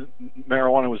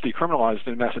 marijuana was decriminalized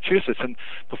in Massachusetts, and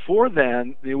before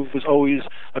then, it was always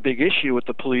a big issue with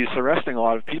the police arresting a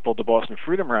lot of people. The Boston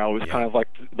Freedom Rally was kind of like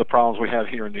the problems we have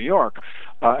here in New York.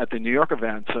 At the New York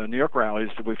events, New York rallies,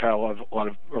 we've had a lot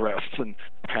of arrests in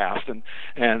the past,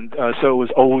 and so it was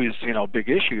always a big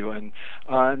issue, and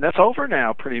that's over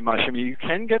now pretty much. I mean, you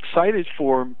can get cited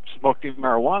for smoking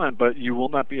marijuana, but you will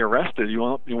not be arrested.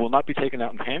 You will not be taken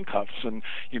out in handcuffs and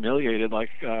humiliated like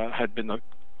had been the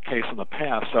case in the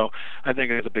past. So I think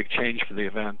it's a big change for the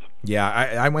event. Yeah,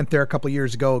 I went there a couple of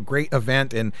years ago. Great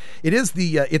event, and it is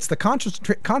it's the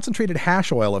concentrated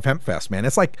hash oil of HempFest, man.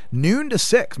 It's like noon to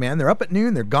 6, man. They're up at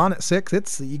noon, they're gone at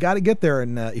 6. You got to get there,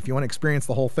 and if you want to experience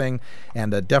the whole thing,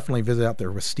 and definitely visit out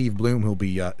there with Steve Bloom,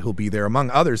 who'll be there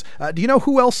among others. Do you know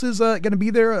who else is going to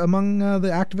be there among the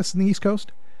activists in the East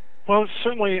Coast? Well,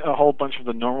 certainly a whole bunch of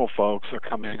the normal folks are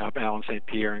coming up. Alan St.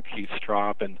 Pierre and Keith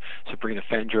Strop and Sabrina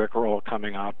Fendrick are all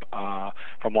coming up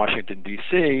from Washington,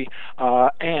 D.C.,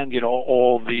 and,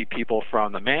 all the people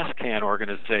from the Mass Can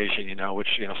organization, which,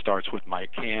 starts with Mike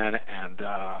Can and,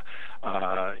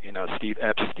 Steve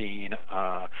Epstein.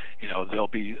 There'll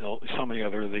be so many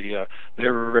other,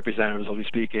 their representatives will be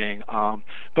speaking.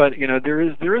 But, there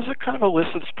is a kind of a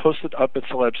list that's posted up at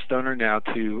Celeb Stoner now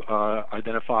to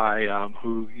identify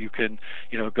who you can,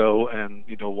 go and,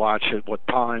 watch at what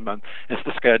time, and it's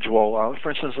the schedule.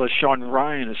 For instance, Sean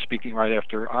Ryan is speaking right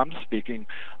after I'm speaking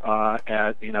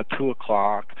at, 2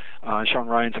 o'clock. Sean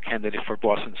Ryan's a candidate for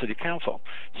Boston City Council,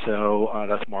 so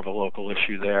that's more of a local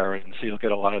issue there, and so you'll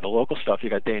get a lot of the local stuff. You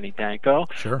got Danny Danko,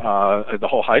 sure. The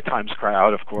whole High Times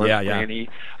crowd, of course. Yeah. Danny,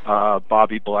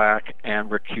 Bobby Black, and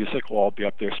Rick Cusick will all be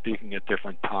up there speaking at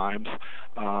different times.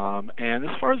 And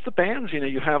as far as the bands,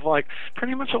 you have like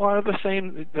pretty much a lot of the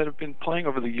same that have been playing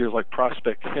over the years, like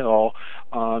Prospect Hill,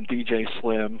 DJ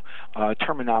Slim.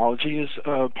 Terminology is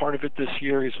part of it this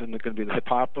year. He's going to be the hip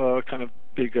hop kind of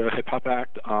big hip hop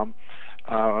act.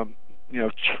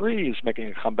 Tree is making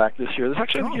a comeback this year. This is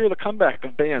actually the year of the comeback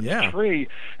of bands. Yeah. Tree,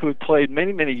 who had played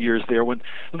many, many years there when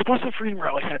the Boston Freedom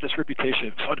Rally had this reputation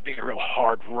of sort of being a real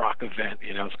hard rock event.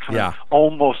 It's kind of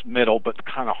almost middle, but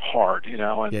kind of hard,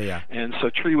 And so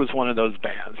Tree was one of those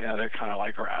bands. Yeah, they're kind of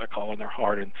like radical and they're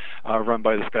hard, and run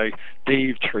by this guy,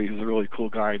 Dave Tree, who's a really cool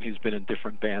guy, and he's been in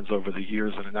different bands over the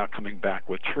years and are now coming back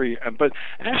with Tree. But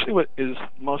actually what is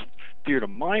most dear to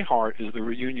my heart is the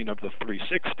reunion of the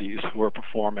 360s, who are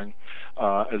performing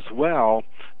as well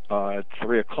at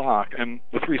 3 o'clock. And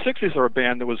the 360s are a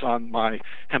band that was on my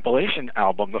Hempilation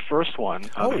album, the first one,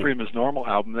 the Freedom is Normal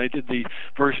album. They did the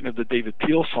version of the David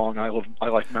Peel song, I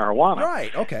Like Marijuana.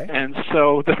 Right, okay. And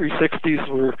so the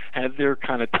 360s had their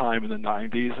kind of time in the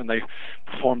 90s, and they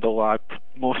performed a lot,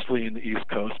 mostly in the East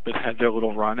Coast, but had their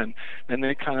little run, and then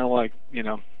they kind of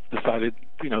decided,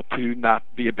 to not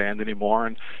be a band anymore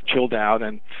and chilled out.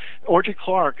 And Orgy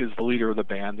Clark is the leader of the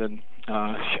band,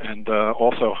 and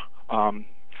also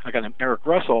a guy named Eric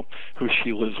Russell, who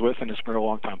she lives with and has been a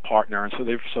long-time partner. And so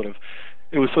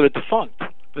it was sort of defunct.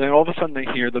 Then all of a sudden they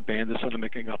hear the band is sort of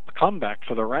making a comeback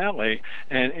for the rally.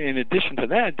 And in addition to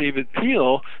that, David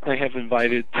Peel, they have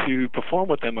invited to perform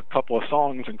with them a couple of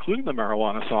songs, including the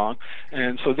marijuana song.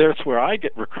 And so that's where I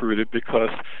get recruited, because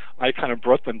I kind of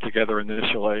brought them together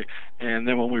initially. And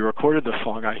then when we recorded the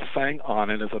song, I sang on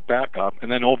it as a backup.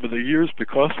 And then over the years,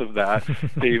 because of that,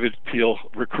 David Peel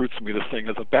recruits me to sing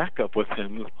as a backup with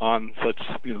him on such,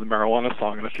 the marijuana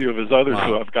song and a few of his others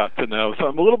who I've got to know. So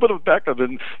I'm a little bit of a backup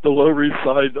in the Lower East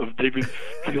Side of David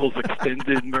Peel's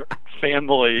extended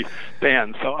family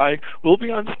band. So I will be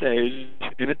on stage,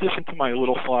 in addition to my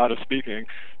little slot of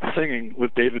singing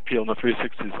with David Peel in the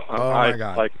 360s on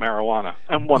I Like Marijuana,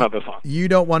 and one other song. You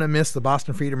don't want to miss the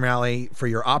Boston Freedom Rally for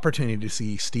your opportunity to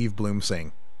see Steve Bloom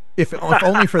sing. If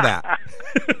only for that.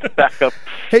 Backup.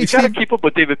 Hey, you got to keep up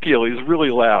with David Peel. He's really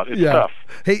loud. It's tough.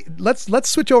 Hey, let's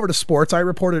switch over to sports. I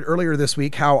reported earlier this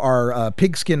week how our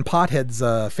Pigskin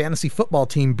Potheads fantasy football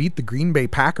team beat the Green Bay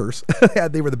Packers.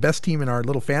 They were the best team in our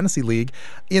little fantasy league.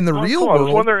 In the real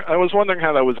world, I was wondering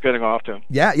how that was getting off to.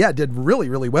 Yeah, it did really,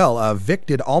 really well. Vic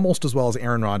did almost as well as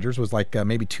Aaron Rodgers, was like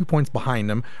maybe 2 points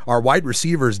behind him. Our wide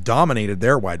receivers dominated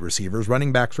their wide receivers.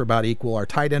 Running backs were about equal. Our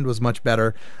tight end was much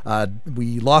better.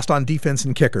 We lost on defense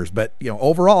and kickers, but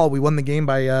overall we won the game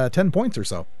by 10 points or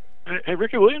so. Hey,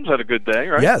 Ricky Williams had a good day,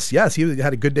 right? Yes, he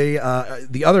had a good day.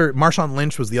 The other Marshawn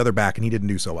Lynch was the other back, and he didn't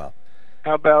do so well.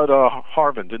 How about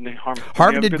Harvin? Didn't he?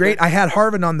 Harvin did great. Day? I had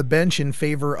Harvin on the bench in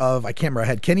favor of, I can't remember, I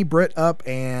had Kenny Britt up,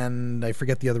 and I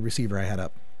forget the other receiver I had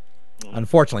up.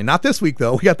 Unfortunately, not this week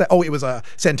though. We got that. Oh, it was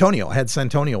Santonio. I had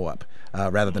Santonio up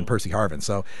rather than Percy Harvin.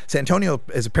 So Santonio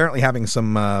is apparently having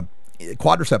some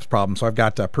quadriceps problems. So I've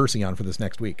got Percy on for this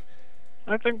next week.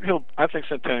 I think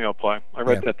Santonio will play. I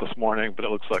read that this morning, but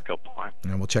it looks like he'll play.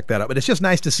 And we'll check that out. But it's just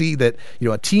nice to see that,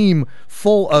 a team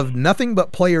full of nothing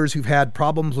but players who've had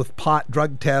problems with pot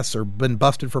drug tests or been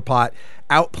busted for pot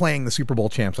outplaying the Super Bowl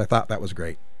champs. I thought that was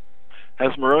great.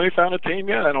 Has Maroney found a team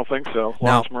yet? I don't think so.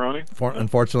 Lawrence Maroney?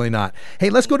 Unfortunately not. Hey,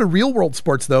 let's go to real world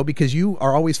sports, though, because you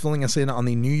are always filling us in on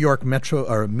the New York Metro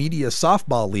or Media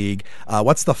Softball League.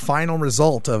 What's the final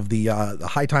result of the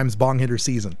High Times Bong Hitter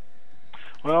season?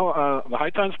 Well, the High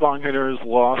Times Bong Hitters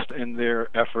lost in their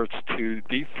efforts to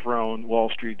dethrone Wall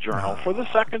Street Journal for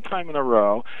the second time in a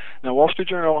row. Now, Wall Street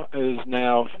Journal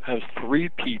has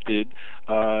three-peated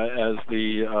as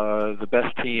the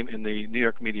best team in the New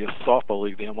York Media Softball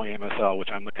League, the NYMSL,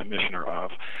 which I'm the commissioner of.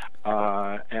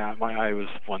 And I was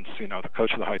once, the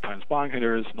coach of the High Times Bong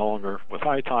Hitters, no longer with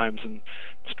High Times, and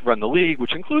just run the league,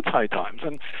 which includes High Times.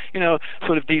 And,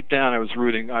 sort of deep down, I was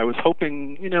rooting. I was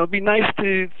hoping, it'd be nice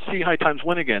to see High Times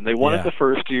win again. They won it the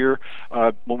first year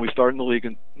when we started in the league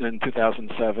in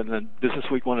 2007, and Business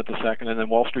Week won it the second, and then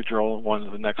Wall Street Journal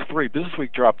won the next three. Business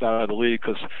Week dropped out of the league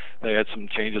because they had some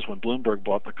changes when Bloomberg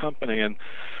bought the company, and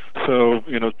so,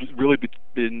 it's really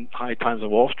been High Times and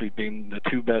Wall Street being the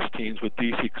two best teams, with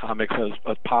DC Comics as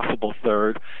a possible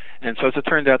third. And so as it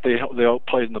turned out, they all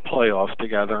played in the playoffs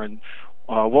together, and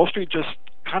Wall Street just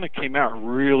kind of came out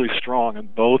really strong in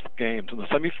both games. In the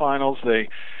semifinals, they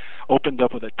opened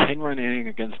up with a 10-run inning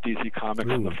against DC Comics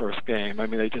in the first game. I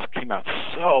mean, they just came out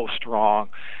so strong,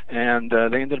 and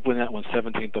they ended up winning that one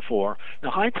 17-4.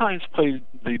 Now, High Times played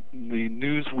the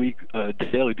Newsweek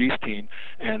Daily Beast team,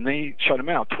 and they shut them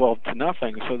out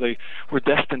 12-0. So they were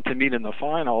destined to meet in the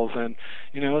finals, and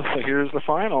so here's the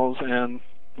finals, and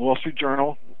Wall Street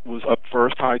Journal was up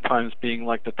first, High Times being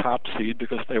like the top seed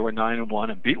because they were 9-1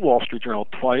 and beat Wall Street Journal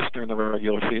twice during the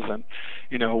regular season,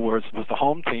 whereas it was the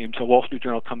home team. So Wall Street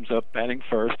Journal comes up batting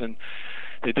first, and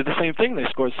they did the same thing. They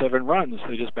scored 7 runs.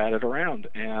 They just batted around,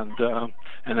 and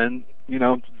then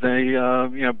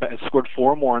they scored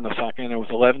 4 more in the second. It was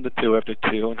 11-2 after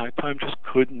 2, and High Times just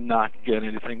could not get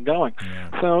anything going.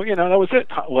 So that was it.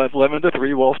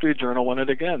 11-3. Wall Street Journal won it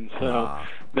again. So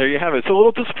there you have it. It's a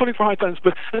little disappointing for High Times,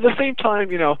 but at the same time,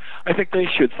 I think they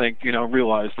should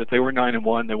realize that they were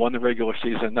 9-1. They won the regular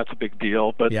season. That's a big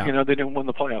deal, but they didn't win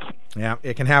the playoffs. Yeah,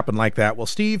 it can happen like that. Well,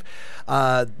 Steve,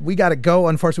 we got to go.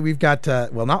 Unfortunately, we've got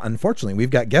not unfortunately, we've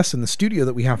got guests in the studio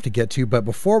that we have to get to. But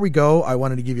before we go, I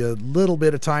wanted to give you a little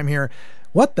bit of time here.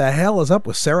 What the hell is up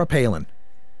with Sarah Palin?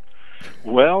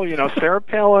 Well, Sarah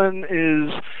Palin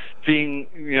is being,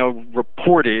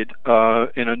 reported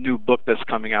in a new book that's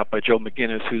coming out by Joe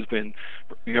McGinnis, who's been,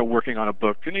 working on a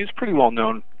book, and he's pretty well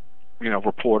known,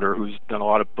 reporter who's done a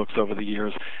lot of books over the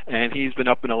years, and he's been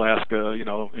up in Alaska,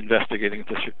 investigating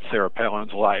into Sarah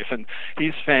Palin's life, and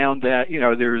he's found that,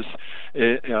 there's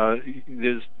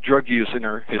drug use in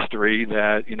her history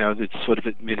that, that's sort of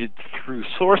admitted through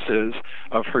sources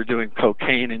of her doing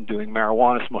cocaine and doing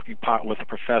marijuana, smoking pot with a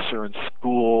professor in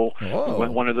school.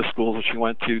 One of the schools that she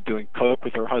went to, doing coke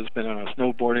with her husband on a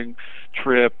snowboarding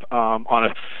trip,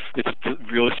 it's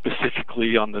really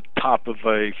specifically on the top of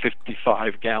a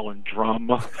 55-gallon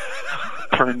drum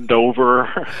turned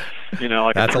over,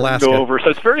 like that's a Alaska. Over. So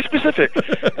it's very specific.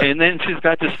 And then she's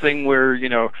got this thing where,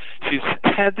 she's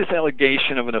had this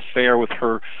allegation of an affair with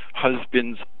her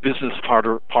husband's business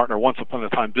partner, once upon a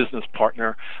time business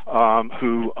partner,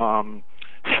 who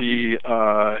she,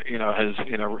 has,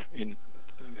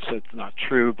 said it's not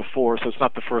true before, so it's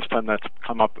not the first time that's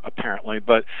come up, apparently.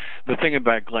 But the thing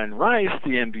about Glenn Rice,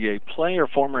 the NBA player,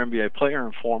 former NBA player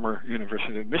and former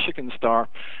University of Michigan star,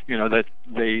 that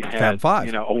they had,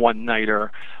 a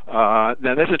one-nighter. Now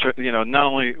that's not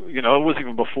only, it was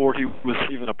even before he was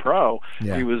even a pro.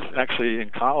 Yeah. He was actually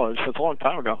in college, so it's a long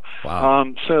time ago.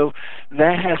 Wow. So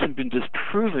that hasn't been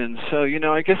disproven. So,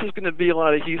 I guess there's going to be a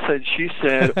lot of he said, she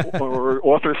said, or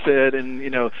author said, and,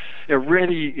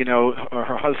 already,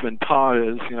 her husband Todd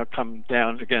has come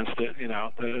down against it,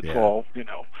 that it's all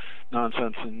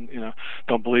nonsense and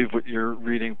don't believe what you're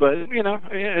reading, but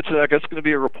it's I guess going to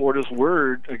be a reporter's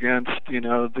word against the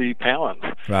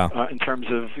Palins. Wow. In terms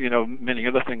of many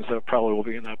other things that probably will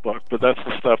be in that book, but that's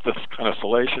the stuff that's kind of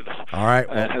salacious. All right,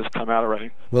 and has come out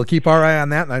already. We'll keep our eye on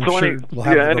that, and I'm sure we'll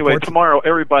have anyway, tomorrow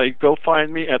everybody go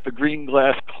find me at the Green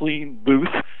Glass Clean booth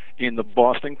in the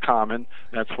Boston Common.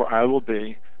 That's where I will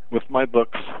be with my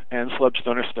books and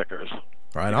Slubstoner stickers.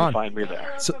 Right you on. can find me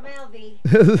there.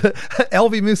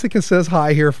 Elvie Musica says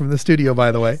hi here from the studio, by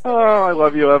the way. Oh, I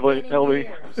love you, Elvie.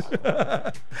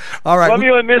 All right. Love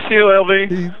you and miss you,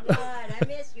 Elvie. I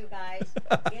miss you guys. Get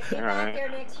back there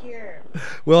next year.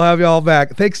 We'll have you all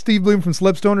back. Thanks, Steve Bloom from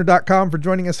Slubstoner.com for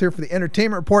joining us here for the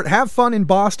Entertainment Report. Have fun in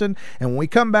Boston. And when we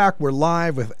come back, we're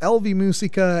live with Elvie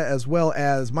Musica as well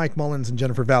as Mike Mullins and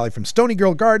Jennifer Valley from Stony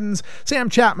Girl Gardens, Sam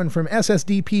Chapman from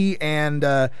SSDP, and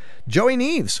Joey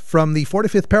Neves from the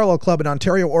 45th Parallel Club in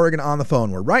Ontario, Oregon on the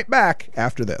phone. We're right back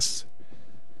after this.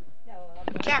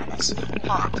 Cannabis,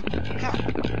 pot,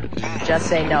 hemp. Just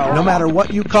say no. No matter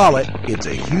what you call it, it's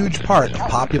a huge part of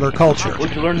popular culture.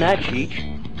 Where'd you learn that,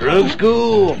 Cheech? Drug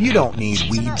school. You don't need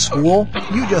weed school.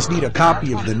 You just need a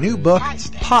copy of the new book,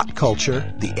 Pot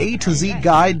Culture, the A to Z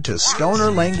Guide to Stoner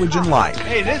Language and Life.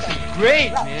 Hey, this is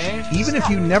great, man. Even if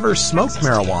you never smoked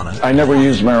marijuana. I never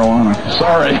used marijuana.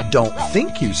 Sorry. Don't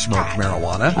think you smoked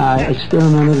marijuana. I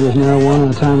experimented with marijuana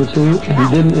a time or two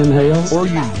and didn't inhale. Or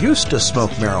you used to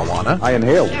smoke marijuana. I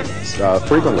inhaled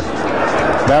frequently.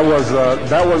 That was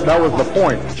the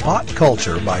point. Pot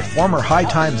Culture by former High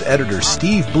Times editor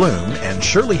Steve Bloom and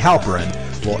Shirley Halperin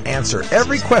will answer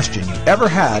every question you ever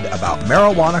had about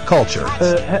marijuana culture.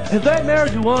 Has that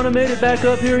marijuana made it back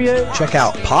up here yet? Check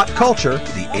out Pot Culture,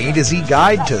 the A to Z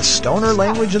Guide to Stoner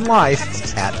Language and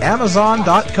Life at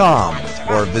Amazon.com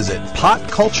or visit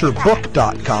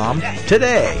potculturebook.com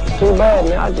today. Too bad,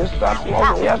 man. I just stopped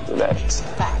smoking yesterday.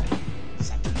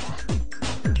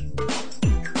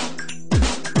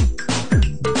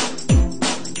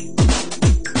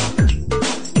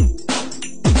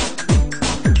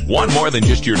 Want more than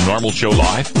just your normal show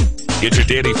live? Get your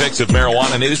daily fix of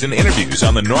marijuana news and interviews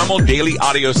on the Normal Daily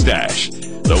Audio Stash,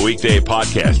 the weekday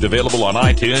podcast available on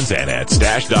iTunes and at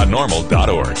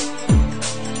stash.normal.org.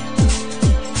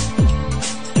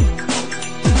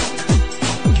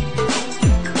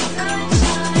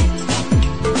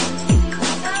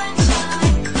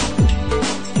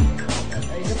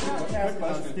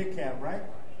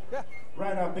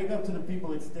 Big up to the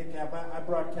people at StickApp. I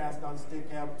broadcast on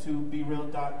StickApp to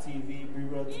BeReal.tv,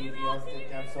 BeReal TV on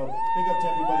StickApp. So big up to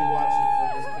everybody watching from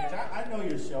this page. I know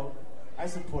your show. I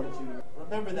support you.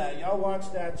 Remember that. Y'all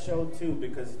watch that show too,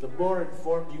 because the more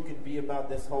informed you can be about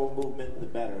this whole movement, the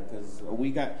better. Because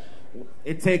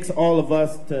it takes all of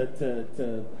us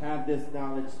to have this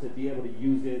knowledge, to be able to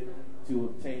use it to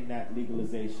obtain that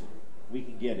legalization. We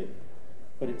can get it,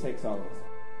 but it takes all of us.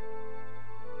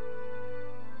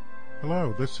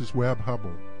 Hello, this is Webb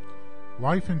Hubble.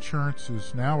 Life insurance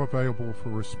is now available for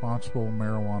responsible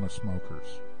marijuana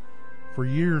smokers. For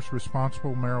years,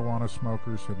 responsible marijuana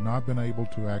smokers have not been able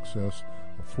to access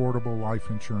affordable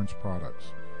life insurance products.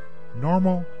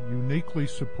 Normal uniquely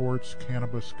supports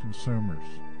cannabis consumers.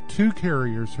 2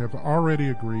 carriers have already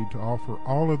agreed to offer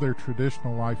all of their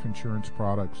traditional life insurance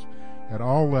products at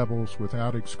all levels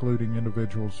without excluding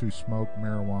individuals who smoke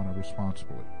marijuana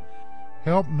responsibly.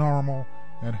 Help Normal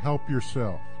and help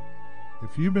yourself.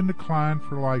 If you've been declined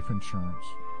for life insurance,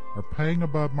 are paying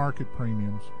above market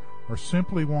premiums, or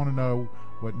simply want to know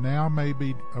what now may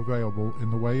be available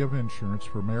in the way of insurance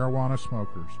for marijuana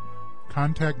smokers,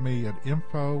 contact me at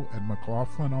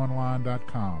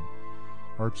info@mclaughlinonline.com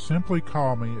or simply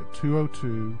call me at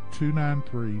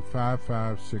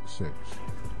 202-293-5566.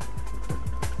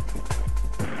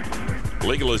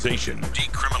 Legalization,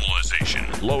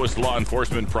 decriminalization, lowest law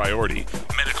enforcement priority,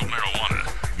 medical marijuana,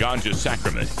 ganja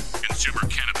sacrament, consumer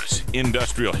cannabis,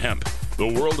 industrial hemp. The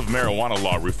world of marijuana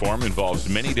law reform involves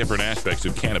many different aspects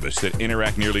of cannabis that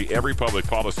interact nearly every public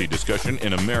policy discussion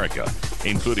in America,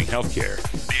 including healthcare,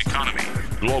 the economy,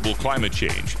 global climate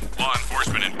change, law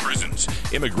enforcement in prisons,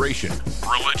 immigration,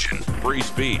 religion, free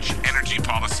speech, energy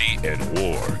policy, and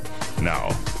war.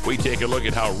 Now, we take a look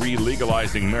at how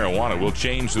re-legalizing marijuana will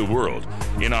change the world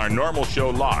in our Normal Show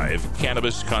Live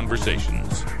Cannabis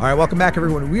Conversations. All right, welcome back,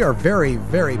 everyone. We are very,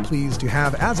 very pleased to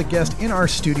have as a guest in our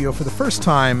studio for the first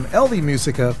time, Elvie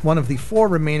Musica, one of the 4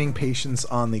 remaining patients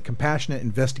on the Compassionate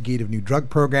Investigative New Drug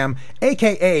Program,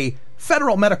 a.k.a.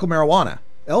 Federal Medical Marijuana.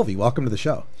 Elvie, welcome to the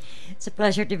show. It's a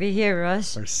pleasure to be here,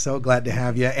 Russ. We're so glad to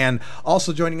have you. And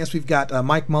also joining us, we've got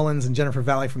Mike Mullins and Jennifer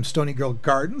Valley from Stony Girl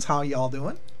Gardens. How are you all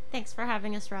doing? Thanks for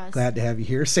having us, Russ. Glad to have you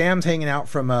here. Sam's hanging out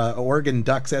from Oregon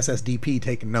Ducks SSDP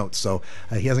taking notes, so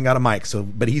he hasn't got a mic,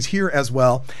 but he's here as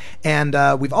well. And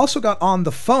we've also got on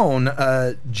the phone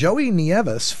Joey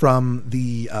Neves from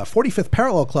the 45th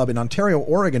Parallel Club in Ontario,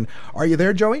 Oregon. Are you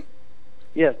there, Joey?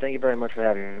 Yes, thank you very much for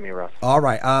having me, Russ. All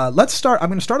right, let's start. I'm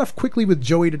going to start off quickly with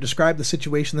Joey to describe the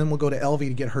situation, then we'll go to Elvie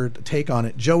to get her take on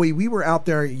it. Joey, we were out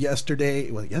there yesterday,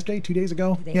 2 days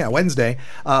ago? Yeah, Wednesday,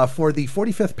 for the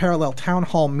 45th Parallel Town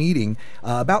Hall meeting.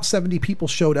 About 70 people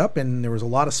showed up, and there was a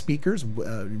lot of speakers,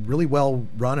 really well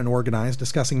run and organized,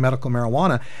 discussing medical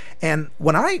marijuana. And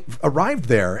when I arrived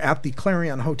there at the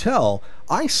Clarion Hotel,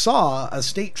 I saw a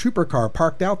state trooper car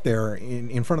parked out there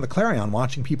in front of the Clarion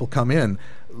watching people come in.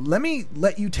 Let me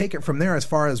let you take it from there as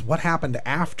far as what happened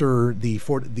after the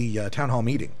town hall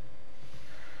meeting.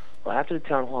 Well, after the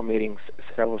town hall meeting,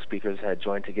 several speakers had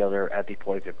joined together at the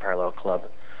 45th Parallel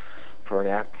Club for an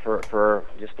afterwards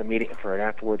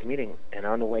meeting. And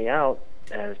on the way out,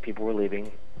 as people were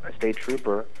leaving, a state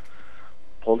trooper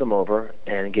pulled them over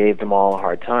and gave them all a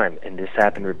hard time. And this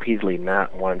happened repeatedly,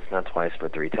 not once, not twice,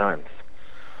 but 3 times.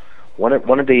 One of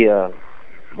the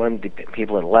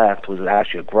people that left was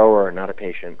actually a grower, not a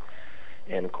patient.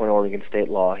 And according to Oregon state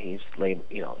law, he's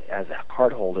as a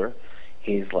card holder,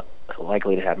 he's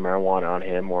likely to have marijuana on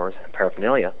him or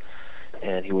paraphernalia,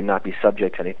 and he would not be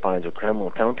subject to any fines or criminal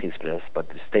penalties for this. But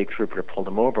the state trooper that pulled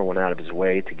him over went out of his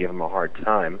way to give him a hard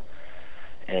time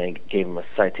and gave him a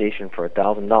citation for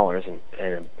 $1,000 and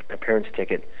an appearance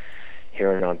ticket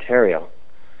here in Ontario.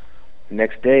 The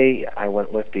next day, I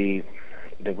went with the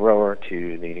grower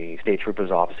to the state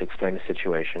trooper's office to explain the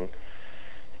situation,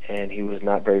 and he was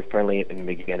not very friendly in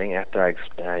the beginning. After I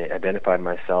identified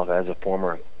myself as a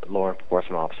former law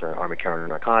enforcement officer, Army Counter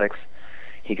Narcotics,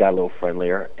 he got a little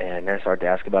friendlier, and then I started to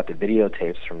ask about the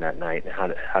videotapes from that night and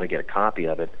how to get a copy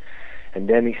of it. And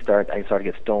then I started to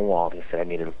get stonewalled. He said I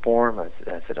needed a form. I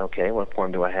said, okay, what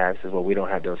form do I have? He says, well, we don't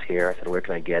have those here. I said, where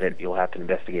can I get it? You'll have to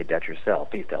investigate that yourself,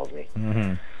 he tells me.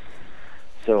 Mm-hmm.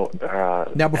 So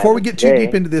now, before we get too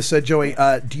deep into this, Joey,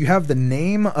 do you have the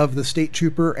name of the state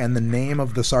trooper and the name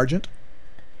of the sergeant?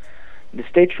 The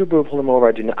state trooper who pulled him over,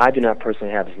 I do not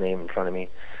personally have his name in front of me.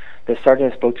 The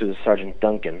sergeant I spoke to was Sergeant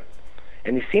Duncan,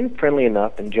 and he seemed friendly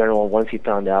enough in general once he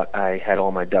found out I had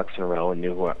all my ducks in a row and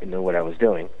knew what I was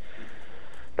doing.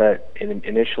 But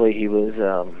initially, he was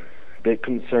a bit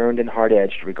concerned and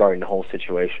hard-edged regarding the whole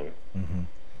situation. Mm-hmm.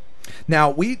 Now,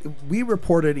 we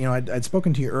reported, I'd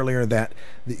spoken to you earlier that,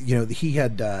 he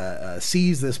had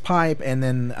seized this pipe, and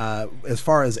then as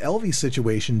far as Elvie's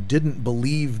situation, didn't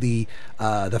believe the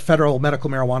federal medical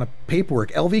marijuana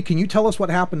paperwork. Elvie, can you tell us what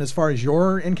happened as far as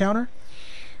your encounter?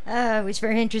 It was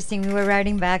very interesting. We were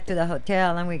riding back to the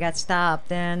hotel, and we got stopped,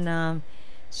 and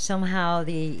somehow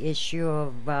the issue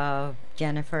of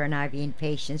Jennifer and I being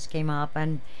patients came up,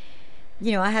 and,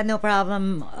 I had no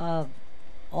problem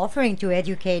offering to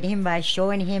educate him by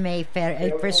showing him a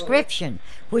prescription,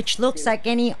 which looks like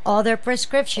any other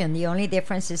prescription. The only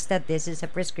difference is that this is a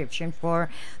prescription for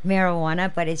marijuana,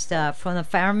 but it's from the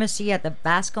pharmacy at the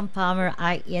Bascom Palmer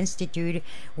Eye Institute,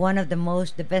 one of the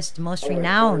most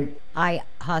renowned eye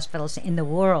hospitals in the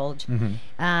world. Mm-hmm.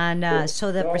 And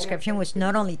so the prescription was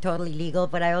not only totally legal,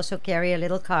 but I also carry a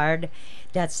little card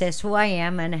that says who I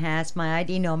am and has my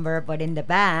ID number, but in the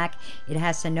back it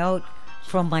has a note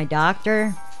from my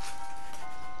doctor,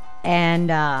 and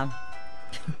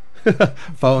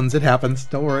phones, it happens,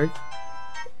 don't worry.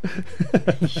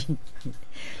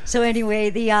 So anyway,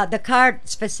 the card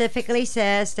specifically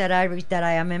says that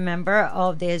I am a member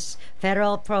of this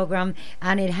federal program,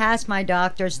 and it has my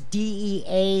doctor's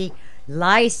DEA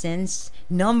license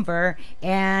number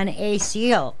and a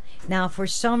seal. Now, for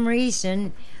some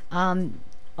reason,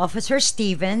 Officer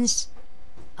Stevens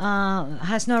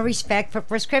has no respect for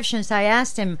prescriptions. I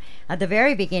asked him at the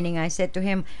very beginning, I said to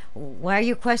him, why are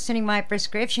you questioning my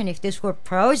prescription? If this were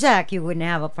Prozac, you wouldn't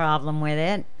have a problem with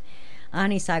it.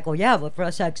 And he's like, oh yeah, but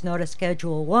Prozac's not a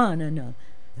Schedule 1, and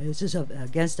this is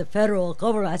against the federal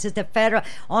government. I said, the federal,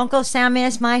 Uncle Sam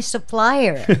is my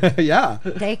supplier. Yeah.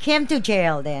 Take him to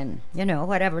jail then,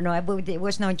 whatever. No, there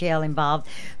was no jail involved.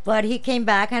 But he came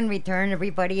back and returned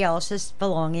everybody else's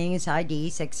belongings,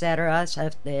 IDs, etc.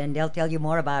 And they'll tell you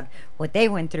more about what they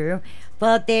went through.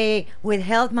 But they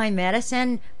withheld my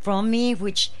medicine from me,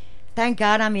 which, thank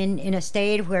God, I'm in a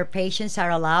state where patients are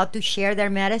allowed to share their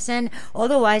medicine.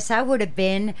 Otherwise, I would have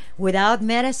been without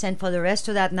medicine for the rest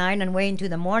of that night and way into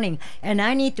the morning. And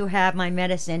I need to have my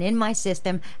medicine in my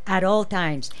system at all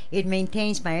times. It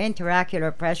maintains my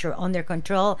intraocular pressure under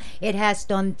control. It has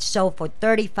done so for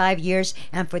 35 years,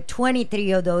 and for 23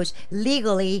 of those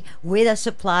legally with a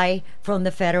supply from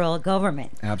the federal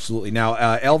government. Absolutely. Now,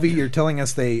 Elvie, you're telling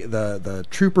us the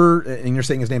trooper, and you're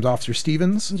saying his name's Officer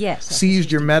Stevens? Yes.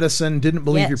 Seized your medicine medicine, didn't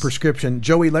believe your Yes. prescription.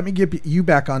 Joey, let me get you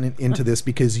back into this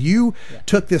because you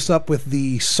took this up with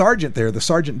the sergeant there, the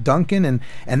Sergeant Duncan,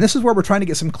 and this is where we're trying to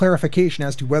get some clarification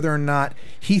as to whether or not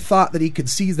he thought that he could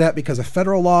seize that because of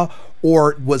federal law,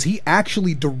 or was he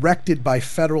actually directed by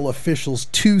federal officials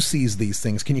to seize these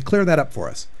things? Can you clear that up for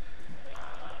us?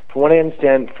 From what I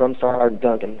understand from Sergeant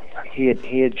Duncan, he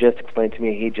had just explained to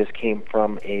me he just came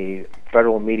from a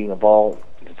federal meeting of all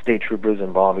state troopers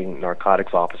involving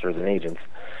narcotics officers and agents,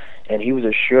 and he was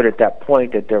assured at that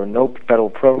point that there were no federal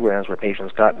programs where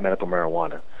patients got medical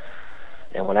marijuana.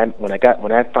 And when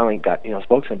I finally got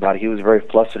spoke to him about it, he was very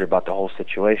flustered about the whole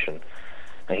situation.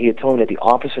 And he had told me that the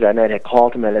officer that night had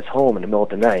called him at his home in the middle of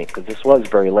the night, because this was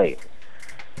very late,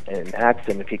 and asked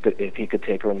him if he could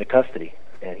take her into custody.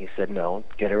 And he said no,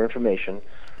 get her information,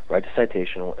 write the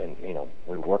citation, and we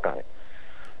would work on it.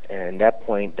 And at that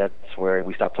point, that's where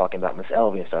we stopped talking about Miss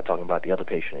Elvie and started talking about the other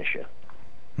patient issue.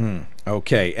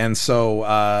 Okay, and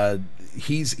so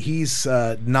he's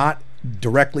not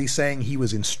directly saying he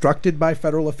was instructed by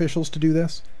federal officials to do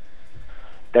this?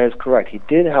 That is correct. He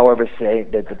did, however, say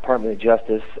that the Department of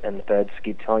Justice and the feds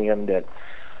keep telling him that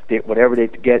whatever they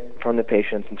get from the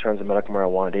patients in terms of medical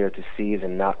marijuana, they are to seize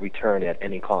and not return at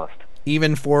any cost.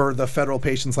 Even for the federal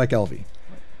patients like Elvie?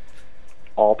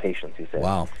 All patients, he said.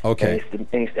 Wow, okay.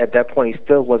 And at that point, he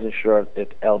still wasn't sure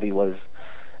if Elvie was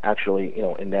actually,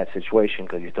 in that situation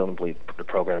because he still didn't believe the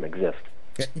program exists.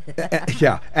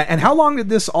 Yeah. And how long did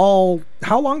this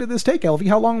take, Elvie?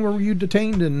 How long were you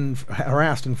detained and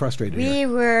harassed and frustrated? We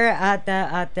were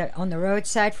on the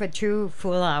roadside for 2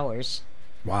 full hours.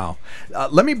 Wow.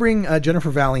 Let me bring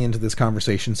Jennifer Valley into this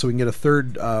conversation so we can get a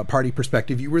third party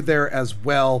perspective. You were there as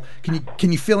well.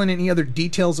 Can you fill in any other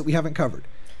details that we haven't covered?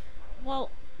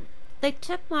 Well, they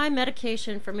took my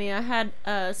medication from me. I had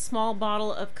a small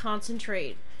bottle of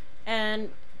concentrate,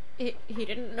 and he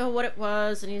didn't know what it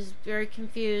was, and he's very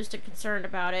confused and concerned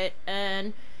about it.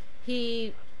 And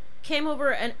he came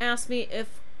over and asked me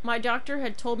if my doctor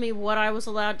had told me what I was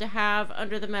allowed to have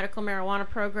under the medical marijuana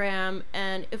program,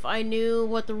 and if I knew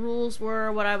what the rules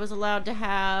were, what I was allowed to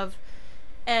have.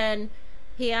 And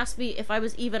he asked me if I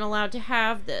was even allowed to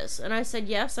have this, and I said,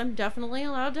 yes, I'm definitely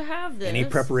allowed to have this. Any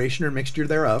preparation or mixture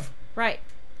thereof. Right.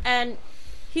 And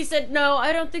he said, no,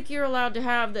 I don't think you're allowed to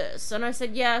have this. And I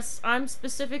said, yes, I'm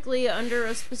specifically under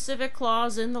a specific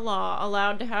clause in the law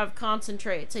allowed to have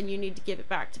concentrates, and you need to give it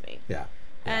back to me. Yeah.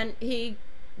 And he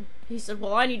said,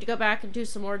 well, I need to go back and do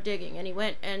some more digging. And he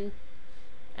went and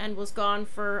was gone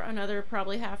for another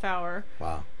probably half hour.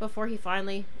 Wow. Before he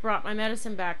finally brought my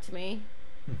medicine back to me.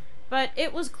 But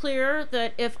it was clear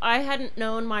that if I hadn't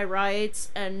known my rights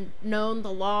and known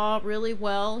the law really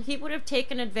well, he would have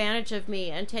taken advantage of me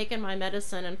and taken my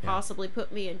medicine and possibly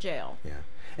put me in jail. Yeah.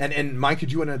 And Mike,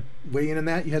 did you want to weigh in on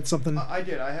that? You had something? I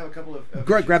did. I have a couple of...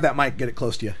 Grab that mic, get it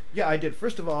close to you. Yeah, I did.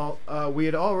 First of all, we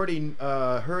had already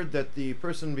heard that the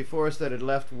person before us that had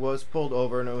left was pulled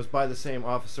over, and it was by the same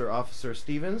officer, Officer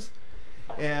Stevens.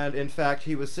 And in fact,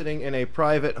 he was sitting in a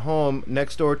private home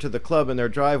next door to the club in their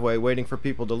driveway waiting for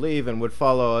people to leave and would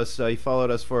follow us. He followed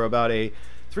us for about a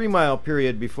 3-mile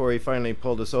period before he finally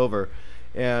pulled us over.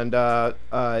 And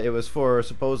it was for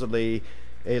supposedly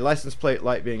a license plate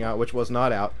light being out, which was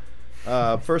not out.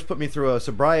 First put me through a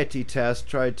sobriety test,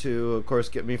 tried to, of course,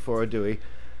 get me for a Dewey,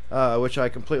 which I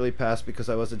completely passed because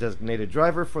I was a designated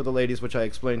driver for the ladies, which I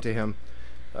explained to him.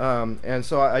 And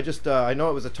so I know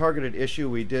it was a targeted issue.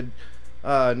 We did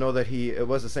know that it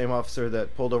was the same officer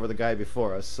that pulled over the guy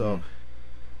before us. So.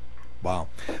 Wow.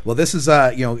 Well, this is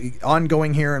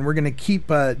ongoing here, and we're going to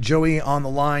keep Joey on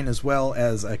the line as well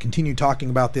as continue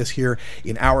talking about this here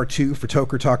in hour 2 for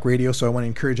Toker Talk Radio. So I want to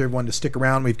encourage everyone to stick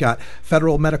around. We've got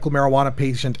federal medical marijuana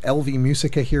patient Elvie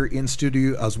Musica here in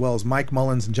studio, as well as Mike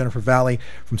Mullins and Jennifer Valley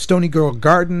from Stony Girl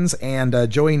Gardens and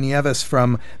Joey Nieves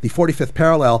from the 45th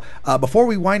Parallel. Before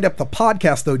we wind up the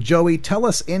podcast, though, Joey, tell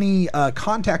us any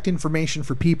contact information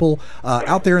for people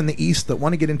out there in the East that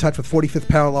want to get in touch with 45th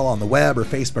Parallel on the web or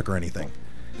Facebook or anything.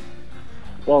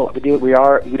 Well, we do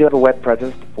have a web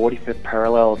presence,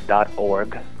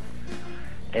 45thparallel.org,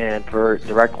 and for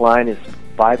direct line is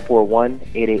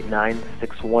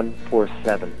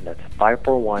 541-889-6147. That's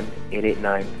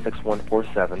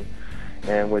 541-889-6147,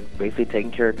 and we're basically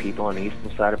taking care of people on the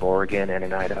eastern side of Oregon and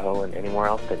in Idaho and anywhere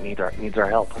else that needs our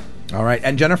help. All right,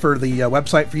 and Jennifer, the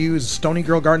website for you is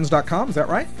stonygirlgardens.com. Is that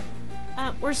right?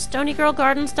 We're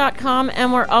stonygirlgardens.com,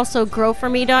 and we're also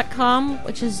growforme.com,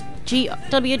 which is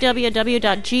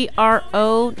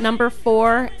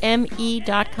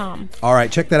www.gro4me.com. All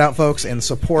right, check that out, folks, and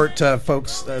support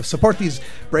support these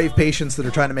brave patients that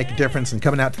are trying to make a difference and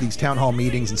coming out to these town hall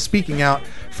meetings and speaking out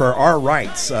for our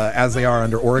rights as they are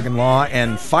under Oregon law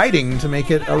and fighting to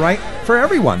make it a right for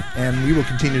everyone. And we will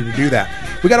continue to do that.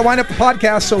 We got to wind up the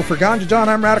podcast, so for Ganja John,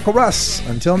 I'm Radical Russ.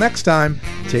 Until next time,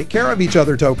 take care of each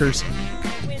other, tokers.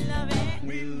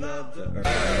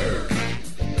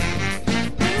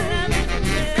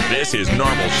 This is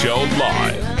Normal Show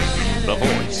Live, the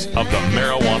voice of the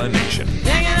Marijuana Nation.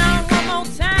 Take it out one more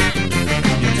time.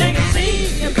 You take a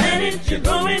seed, you plant it, you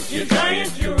grow it, you dry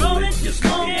it, you roll it, you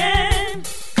smoke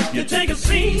it. You take a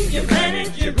seed, you plant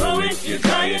it, you grow it, you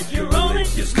dry it, you roll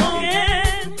it, you smoke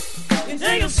it. You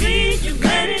take a seed, you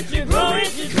plant it, you grow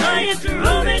it, you dry it, you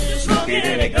roll it, you smoke it,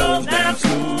 and it goes down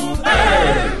smooth.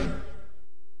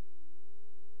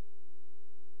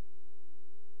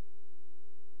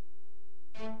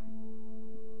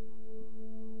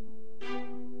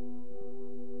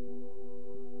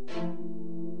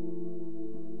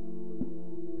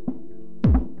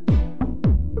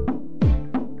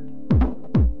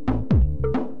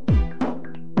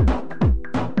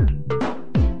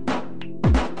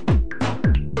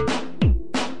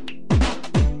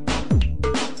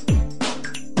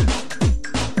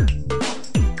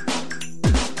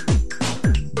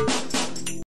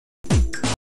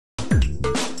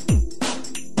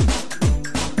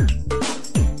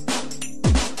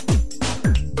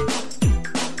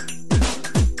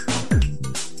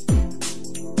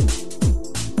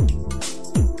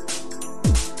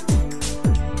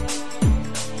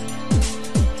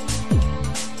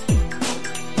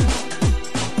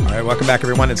 Welcome back,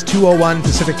 everyone. It's 2:01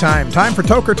 Pacific Time. Time for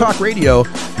Toker Talk Radio.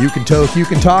 You can toke, you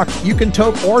can talk, you can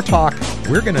toke or talk.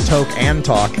 We're going to toke and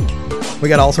talk. We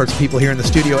got all sorts of people here in the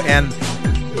studio, and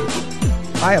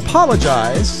I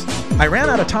apologize. I ran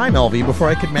out of time, LV, before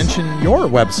I could mention your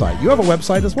website. You have a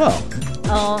website as well.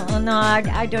 Oh, no,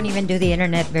 I don't even do the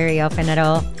internet very often at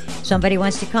all. Somebody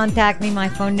wants to contact me, my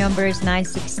phone number is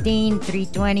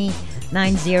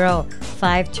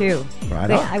 916-320-9052. Right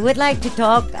but on. I would like to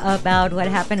talk about what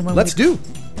happened when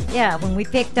when we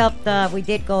picked up we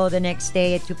did go the next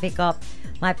day to pick up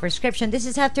my prescription. This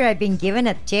is after I'd been given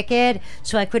a ticket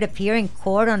so I could appear in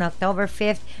court on October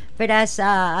 5th. But as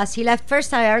he left,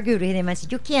 first I argued with him. I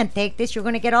said, you can't take this. You're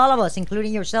going to get all of us,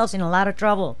 including yourselves, in a lot of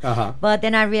trouble. Uh-huh. But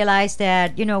then I realized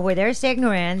that, where there's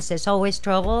ignorance, there's always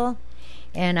trouble.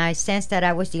 And I sensed that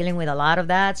I was dealing with a lot of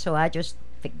that, so I just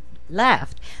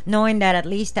left, knowing that at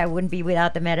least I wouldn't be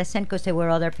without the medicine because there were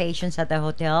other patients at the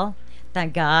hotel.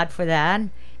 Thank God for that.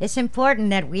 It's important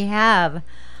that we have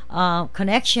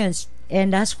connections,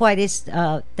 and that's why this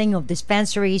thing of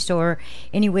dispensaries or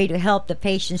any way to help the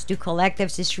patients do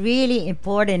collectives is really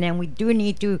important, and we do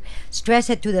need to stress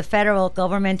it to the federal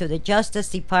government, to the Justice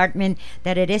Department,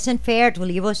 that it isn't fair to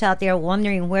leave us out there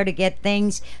wondering where to get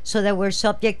things so that we're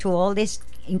subject to all this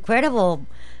incredible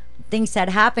things that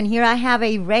happen here. I have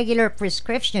a regular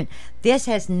prescription. This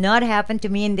has not happened to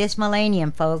me in this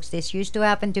millennium, folks. This used to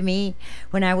happen to me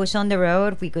when I was on the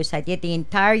road, because I did the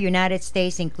entire United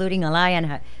States, including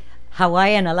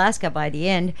Hawaii and Alaska by the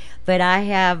end. But I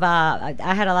had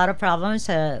a lot of problems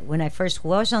when I first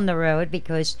was on the road,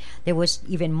 because there was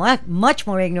even much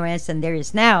more ignorance than there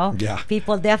is now. Yeah.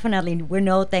 People definitely will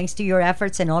know, thanks to your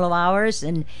efforts and all of ours,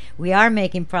 and we are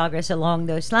making progress along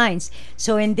those lines.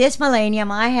 So in this millennium,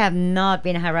 I have not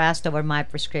been harassed over my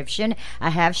prescription. I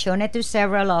have shown it to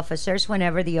several officers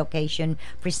whenever the occasion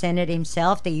presented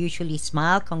himself. They usually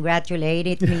smiled,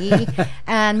 congratulated me,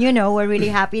 and we're really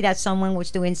happy that someone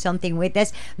was doing something with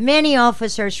this. Many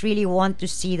officers really want to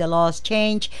see the laws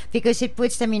change because it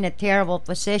puts them in a terrible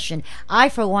position. I,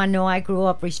 for one, know I grew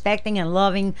up respecting and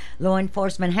loving law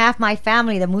enforcement. Half my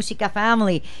family, the Musica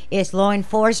family, is law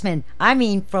enforcement. I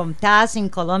mean, from Taz in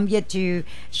Colombia to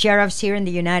sheriffs here in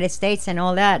the United States and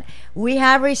all that. We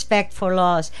have respect for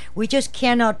laws. We just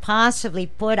cannot possibly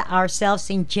put ourselves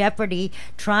in jeopardy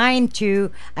trying to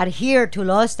adhere to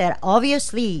laws that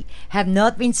obviously have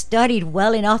not been studied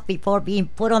well enough before being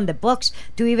put on the books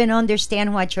to even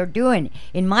understand what you're doing.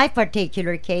 In my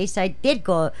particular case, I did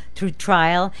go through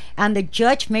trial, and the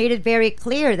judge made it very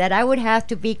clear that I would have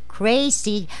to be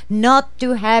crazy not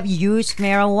to have used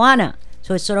marijuana.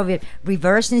 So it's sort of a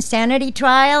reverse insanity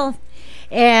trial.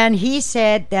 And he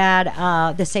said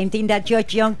that the same thing that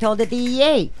Judge Young told the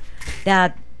DEA,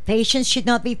 that patients should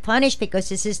not be punished because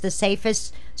this is the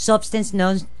safest substance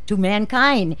known to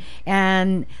mankind,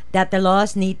 and that the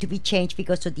laws need to be changed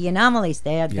because of the anomalies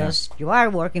there. Thus, you are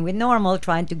working with Normal,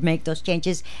 trying to make those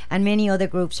changes, and many other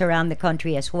groups around the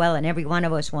country as well, and every one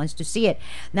of us wants to see it.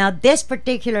 Now, this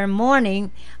particular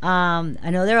morning,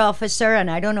 another officer,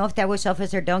 and I don't know if that was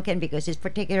Officer Duncan, because this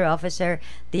particular officer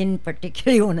didn't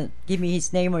particularly want to give me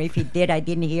his name, or if he did, I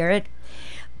didn't hear it.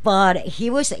 But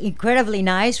he was incredibly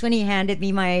nice when he handed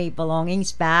me my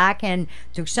belongings back and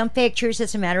took some pictures,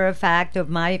 as a matter of fact,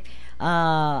 of my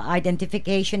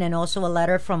identification, and also a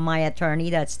letter from my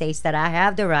attorney that states that I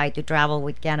have the right to travel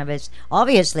with cannabis.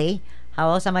 Obviously,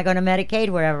 how else am I going to medicate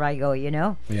wherever I go, you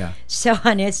know? Yeah. So,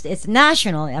 and it's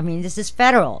national. I mean, this is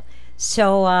federal.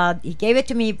 So he gave it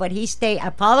to me, but he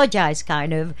apologized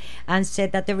kind of, and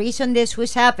said that the reason this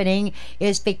was happening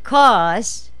is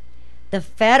because the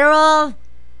federal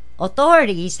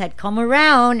authorities had come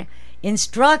around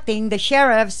instructing the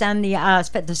sheriffs and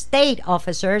the state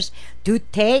officers to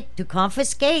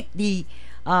confiscate the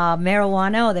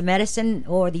marijuana or the medicine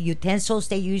or the utensils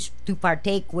they used to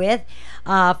partake with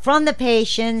from the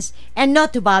patients, and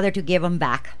not to bother to give them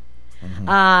back.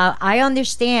 I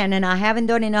understand, and I haven't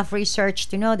done enough research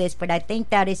to know this, but I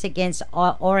think that is against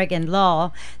Oregon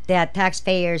law, that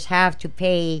taxpayers have to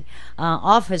pay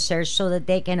officers so that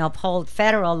they can uphold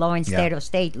federal law instead of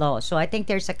state law. So I think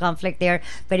there's a conflict there,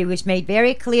 but it was made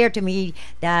very clear to me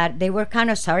that they were kind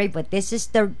of sorry, but this is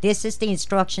the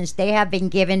instructions they have been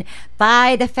given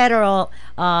by the federal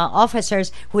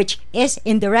officers, which is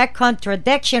in direct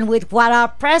contradiction with what our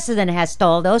president has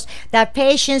told us, that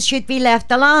patients should be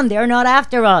left alone. They're not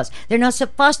after us. They're not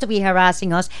supposed to be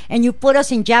harassing us, and you put us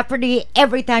in jeopardy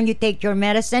every time you take your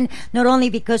medicine, not only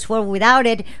because we're without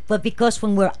it, but because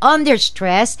when we're under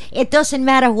stress, it doesn't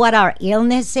matter what our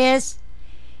illness is,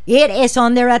 it is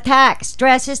under attack.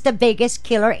 Stress is the biggest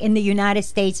killer in the United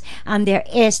States, and there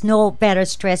is no better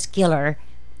stress killer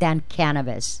than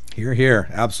cannabis. Here, here.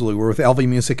 Absolutely. We're with LV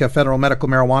Music, a federal medical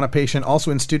marijuana patient.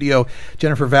 Also in studio,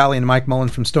 Jennifer Valley and Mike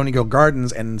Mullins from Stony Hill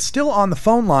Gardens. And still on the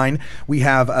phone line, we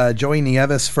have Joey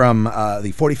Nieves from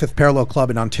the 45th Parallel Club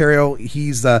in Ontario.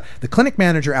 He's the clinic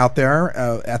manager out there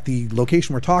at the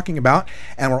location we're talking about.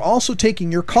 And we're also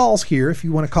taking your calls here if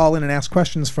you want to call in and ask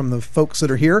questions from the folks that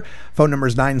are here. Phone number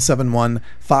is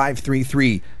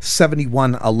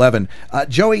 971-533-7111.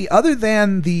 Joey, other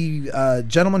than the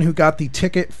gentleman who got the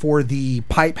ticket for the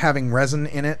pipe having resin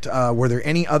in it, were there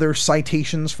any other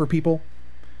citations for people?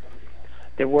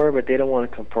 There were, but they don't want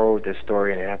to come forward with their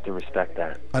story, and I have to respect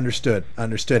that. Understood.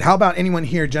 How about anyone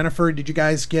here? Jennifer, did you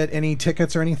guys get any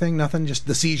tickets or anything? Nothing? Just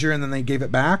the seizure and then they gave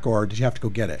it back, or did you have to go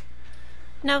get it?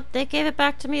 No, they gave it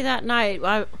back to me that night.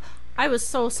 I was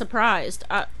so surprised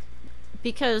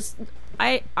because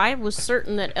I was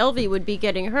certain that Elvie would be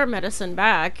getting her medicine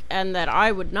back and that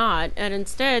I would not, and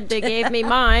instead they gave me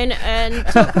mine and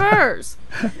took hers.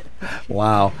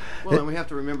 Wow. Well, and we have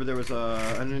to remember there was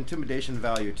an intimidation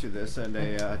value to this, and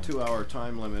a 2-hour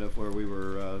time limit of where we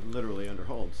were literally under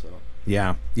hold. So.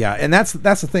 Yeah, and that's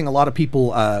the thing. A lot of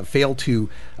people fail to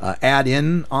add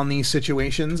in on these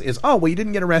situations. Is well, you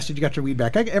didn't get arrested, you got your weed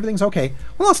back, everything's okay.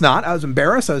 Well, it's not. I was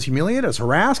embarrassed, I was humiliated, I was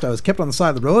harassed, I was kept on the side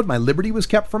of the road. My liberty was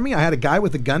kept from me. I had a guy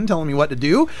with a gun telling me what to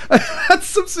do. That's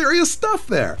some serious stuff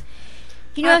there.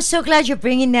 You know, I'm so glad you're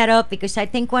bringing that up, because I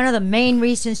think one of the main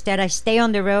reasons that I stay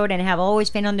on the road and have always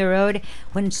been on the road,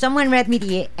 when someone read me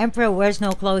The Emperor Wears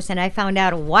No Clothes and I found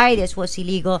out why this was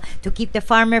illegal, to keep the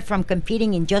farmer from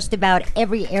competing in just about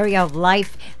every area of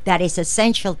life that is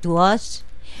essential to us,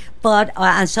 but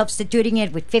and substituting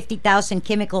it with 50,000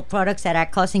 chemical products that are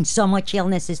causing so much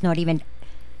illness is not even...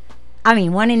 I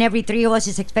mean, 1 in every 3 of us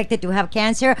is expected to have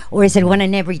cancer, or is it 1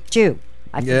 in every 2?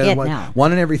 I forget now.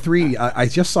 1 in every 3. I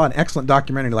just saw an excellent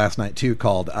documentary last night too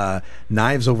called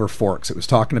Knives Over Forks. It was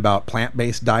talking about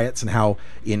plant-based diets and how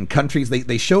in countries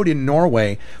they showed in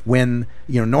Norway, when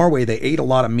Norway, they ate a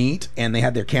lot of meat and they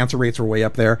had their cancer rates were way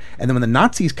up there. And then when the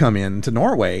Nazis come in to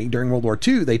Norway during World War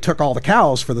II, they took all the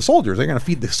cows for the soldiers. They're going to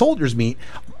feed the soldiers meat.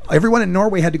 Everyone in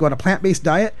Norway had to go on a plant-based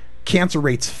diet. Cancer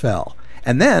rates fell.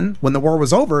 And then, when the war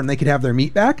was over and they could have their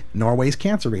meat back, Norway's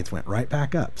cancer rates went right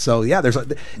back up. So yeah,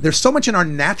 there's so much in our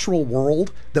natural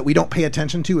world that we don't pay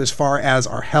attention to as far as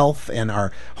our health and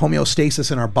our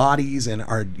homeostasis in our bodies and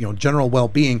our general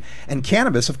well-being. And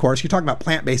cannabis, of course, you're talking about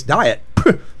plant-based diet.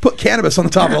 Put cannabis on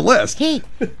the top of the list. Hey,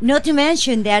 not to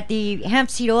mention that the hemp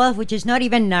seed oil, which is not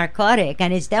even narcotic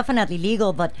and is definitely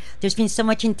legal, but there's been so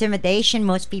much intimidation.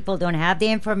 Most people don't have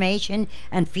the information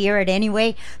and fear it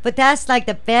anyway. But that's like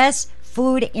the best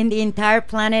food in the entire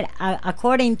planet,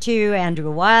 according to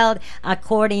Andrew Wild,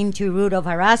 according to Root of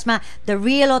Harasma, the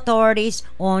real authorities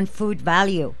on food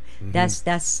value. That's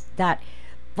that.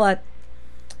 But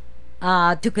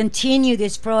to continue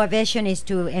this prohibition is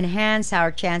to enhance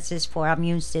our chances for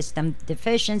immune system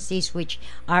deficiencies, which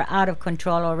are out of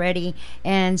control already.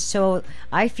 And so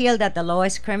I feel that the law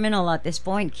is criminal at this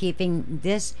point, keeping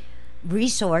this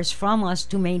resource from us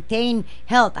to maintain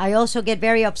health. I also get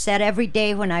very upset every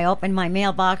day when I open my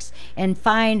mailbox and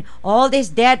find all these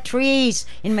dead trees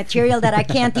in material that I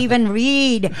can't even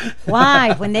read.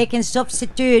 Why? When they can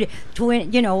substitute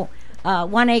 1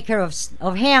 acre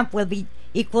of hemp will be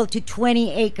equal to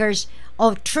 20 acres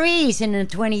of trees in a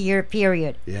 20-year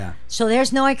period. Yeah. So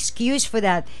there's no excuse for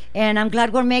that. And I'm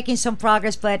glad we're making some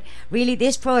progress, but really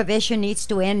this prohibition needs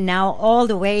to end now all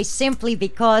the way, simply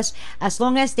because as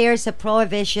long as there's a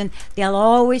prohibition, there'll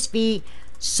always be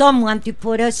someone to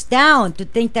put us down, to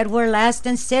think that we're less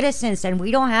than citizens and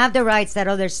we don't have the rights that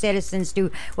other citizens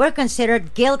do. We're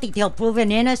considered guilty till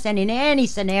proven innocent in any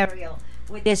scenario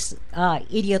with this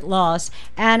idiot laws.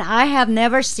 And I have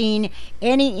never seen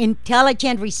any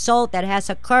intelligent result that has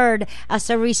occurred as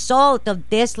a result of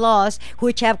these laws,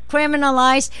 which have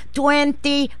criminalized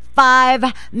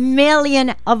 25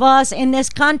 million of us in this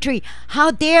country.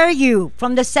 How dare you?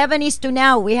 From the 70s to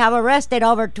now, we have arrested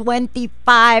over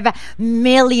 25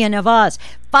 million of us.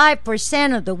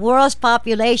 5% of the world's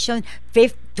population,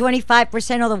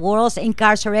 25% of the world's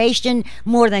incarceration,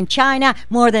 more than China,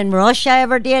 more than Russia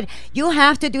ever did. You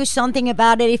have to do something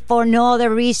about it if for no other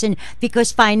reason,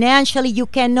 because financially you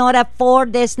cannot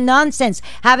afford this nonsense.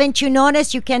 Haven't you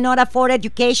noticed you cannot afford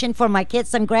education for my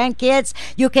kids and grandkids?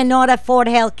 You cannot afford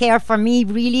health care for me,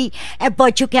 really,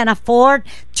 but you can afford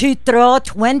to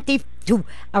to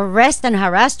arrest and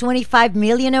harass 25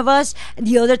 million of us.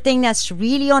 The other thing that's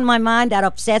really on my mind that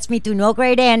upsets me to no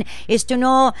great end is to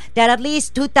know that at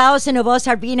least 2,000 of us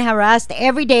are being harassed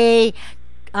every day.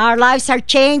 Our lives are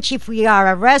changed if we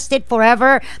are arrested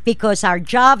forever because our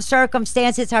job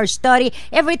circumstances, our study,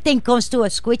 everything comes to a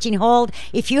screeching halt.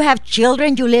 If you have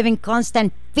children, you live in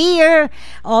constant fear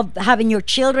of having your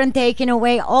children taken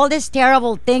away, all these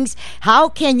terrible things. How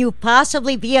can you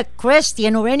possibly be a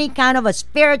Christian or any kind of a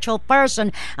spiritual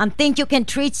person and think you can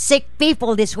treat sick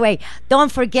people this way?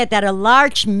 Don't forget that a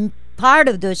large part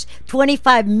of those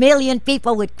 25 million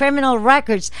people with criminal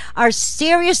records are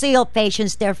seriously ill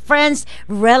patients, their friends,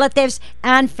 relatives,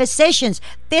 and physicians.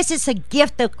 This is a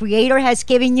gift the Creator has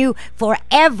given you for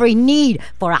every need,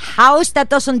 for a house that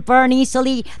doesn't burn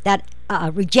easily, that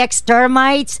rejects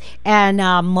termites and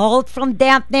mold from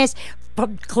dampness,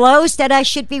 clothes that I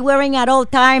should be wearing at all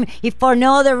time, if for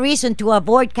no other reason to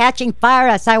avoid catching fire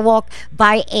as I walk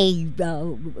by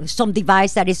some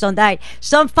device that is on that.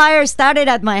 Some fire started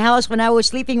at my house when I was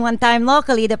sleeping one time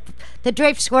locally. The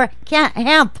drapes were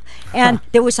hemp, and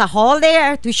there was a hole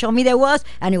there to show me there was,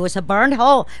 and it was a burned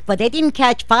hole, but they didn't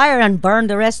catch fire and burn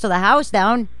the rest of the house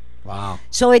down. Wow.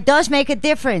 So it does make a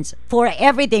difference for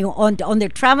everything. On the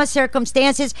trauma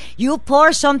circumstances, you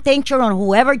pour some tincture on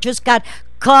whoever just got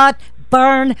cut,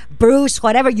 burn, bruise,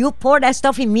 whatever, you pour that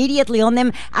stuff immediately on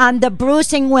them and the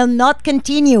bruising will not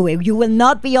continue. You will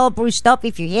not be all bruised up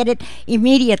if you hit it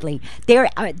immediately.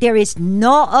 There is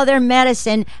no other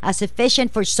medicine as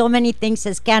efficient for so many things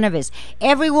as cannabis.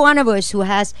 Every one of us who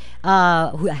has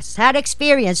had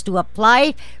experience to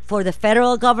apply for the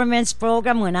federal government's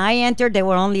program. When I entered, there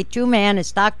were only two men, a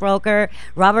stockbroker,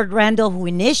 Robert Randall, who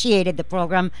initiated the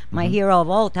program, my hero of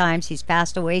all times. He's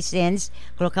passed away since,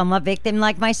 glaucoma victim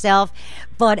like myself.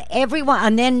 But everyone,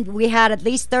 and then we had at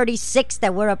least 36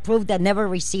 that were approved that never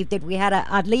received it. We had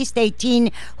at least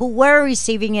 18 who were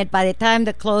receiving it by the time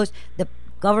the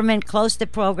government closed the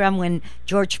program when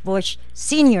George Bush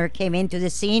Sr. came into the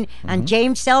scene, and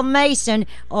James L. Mason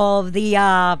of the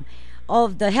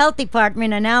health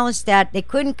department announced that they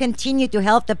couldn't continue to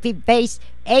help the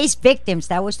AIDS victims.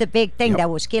 That was the big thing that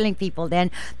was killing people then,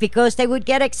 because they would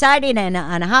get excited and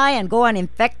high and go and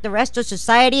infect the rest of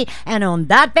society. And on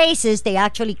that basis, they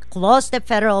actually closed the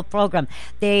federal program.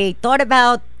 They thought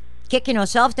about kicking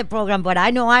us off the program, but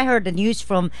I know I heard the news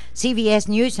from CBS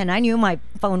News and I knew my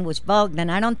phone was bugged, and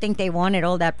I don't think they wanted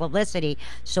all that publicity.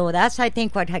 So that's, I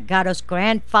think, what had got us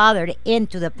grandfathered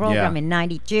into the program in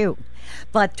 92.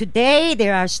 But today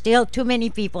there are still too many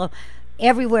people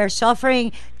everywhere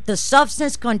suffering. The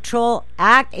Substance Control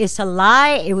Act is a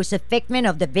lie. It was a figment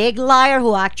of the big liar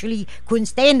who actually couldn't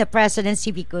stay in the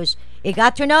presidency because it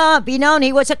got to be known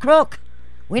he was a crook.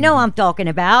 We know what I'm talking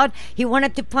about. He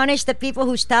wanted to punish the people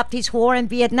who stopped his war in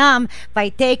Vietnam by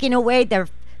taking away their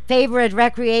favorite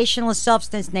recreational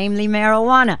substance, namely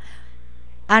marijuana.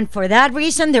 And for that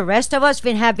reason, the rest of us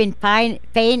have been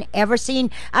paying ever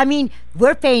since. I mean,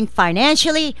 we're paying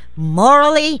financially,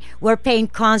 morally, we're paying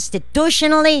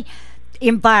constitutionally.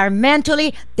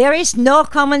 environmentally, there is no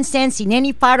common sense in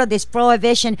any part of this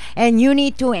prohibition, and you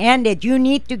need to end it. You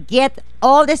need to get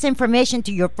all this information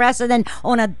to your president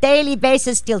on a daily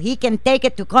basis till he can take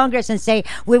it to Congress and say,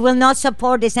 we will not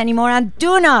support this anymore, and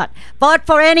do not vote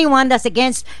for anyone that's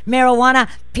against marijuana,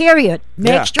 period.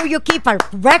 Make sure you keep a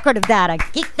record of that and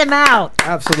kick them out.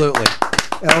 Absolutely.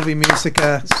 Elvie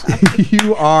Musikka,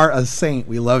 you are a saint.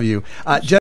 We love you.